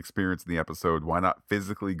nostalgic experience in the episode, why not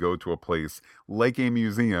physically go to a place like a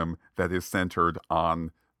museum that is centered on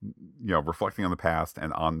reflecting on the past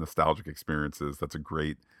and on nostalgic experiences. That's a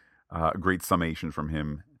great summation from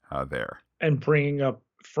him there. And bringing up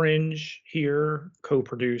Fringe here,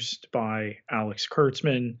 co-produced by Alex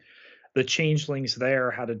Kurtzman, the changelings there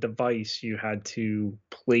had a device you had to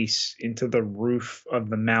place into the roof of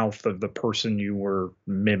the mouth of the person you were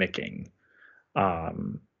mimicking.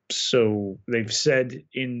 So they've said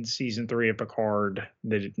in season 3 of Picard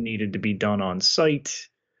that it needed to be done on site.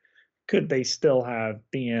 Could they still have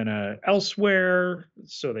Deanna elsewhere?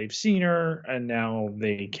 So they've seen her, and now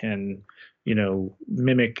they can,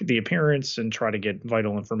 mimic the appearance and try to get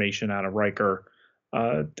vital information out of Riker.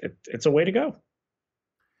 It's a way to go.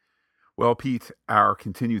 Well, Pete, our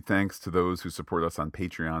continued thanks to those who support us on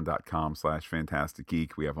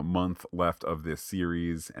patreon.com/fantasticgeek. We have a month left of this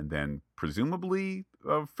series, and then presumably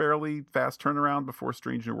a fairly fast turnaround before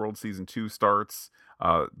Strange New World Season 2 starts.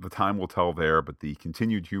 The time will tell there, but the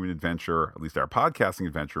continued human adventure, at least our podcasting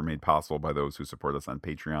adventure, made possible by those who support us on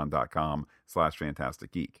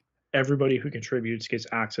patreon.com/fantasticgeek. Everybody who contributes gets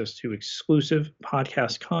access to exclusive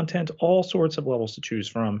podcast content, all sorts of levels to choose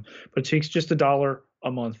from, but it takes just $1 a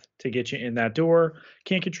month to get you in that door.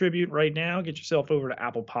 Can't contribute right now? Get yourself over to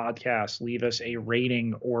Apple Podcasts. Leave us a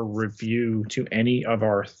rating or review to any of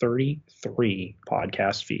our 33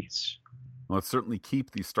 podcast feeds. Let's certainly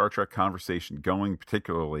keep the Star Trek conversation going,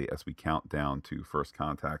 particularly as we count down to First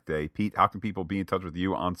Contact Day. Pete, how can people be in touch with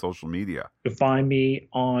you on social media? You can find me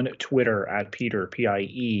on Twitter at Peter,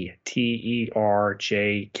 Pieterjkelaar,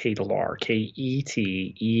 Ketelar,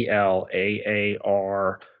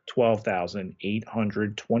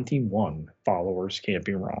 12,821 followers. Can't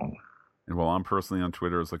be wrong. And while I'm personally on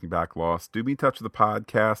Twitter as Looking Back Lost, do be in touch with the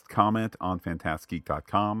podcast. Comment on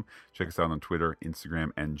fantasticgeek.com. Check us out on Twitter,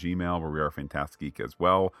 Instagram, and Gmail, where we are Fantastic Geek as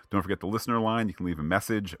well. Don't forget the listener line. You can leave a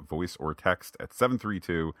message, voice, or text at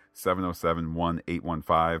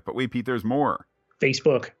 732-707-1815. But wait, Pete, there's more.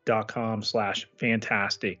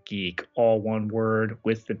 Facebook.com/fantasticgeek. All one word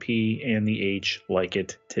with the P and the H, like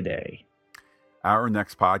it today. Our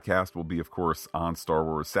next podcast will be, of course, on Star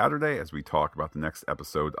Wars Saturday as we talk about the next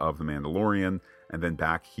episode of The Mandalorian, and then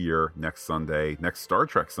back here next Star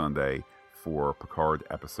Trek Sunday, for Picard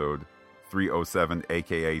episode 307,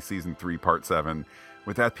 aka Season 3, Part 7.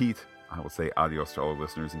 With that, Pete, I will say adios to all our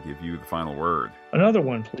listeners and give you the final word. Another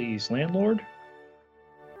one, please, landlord.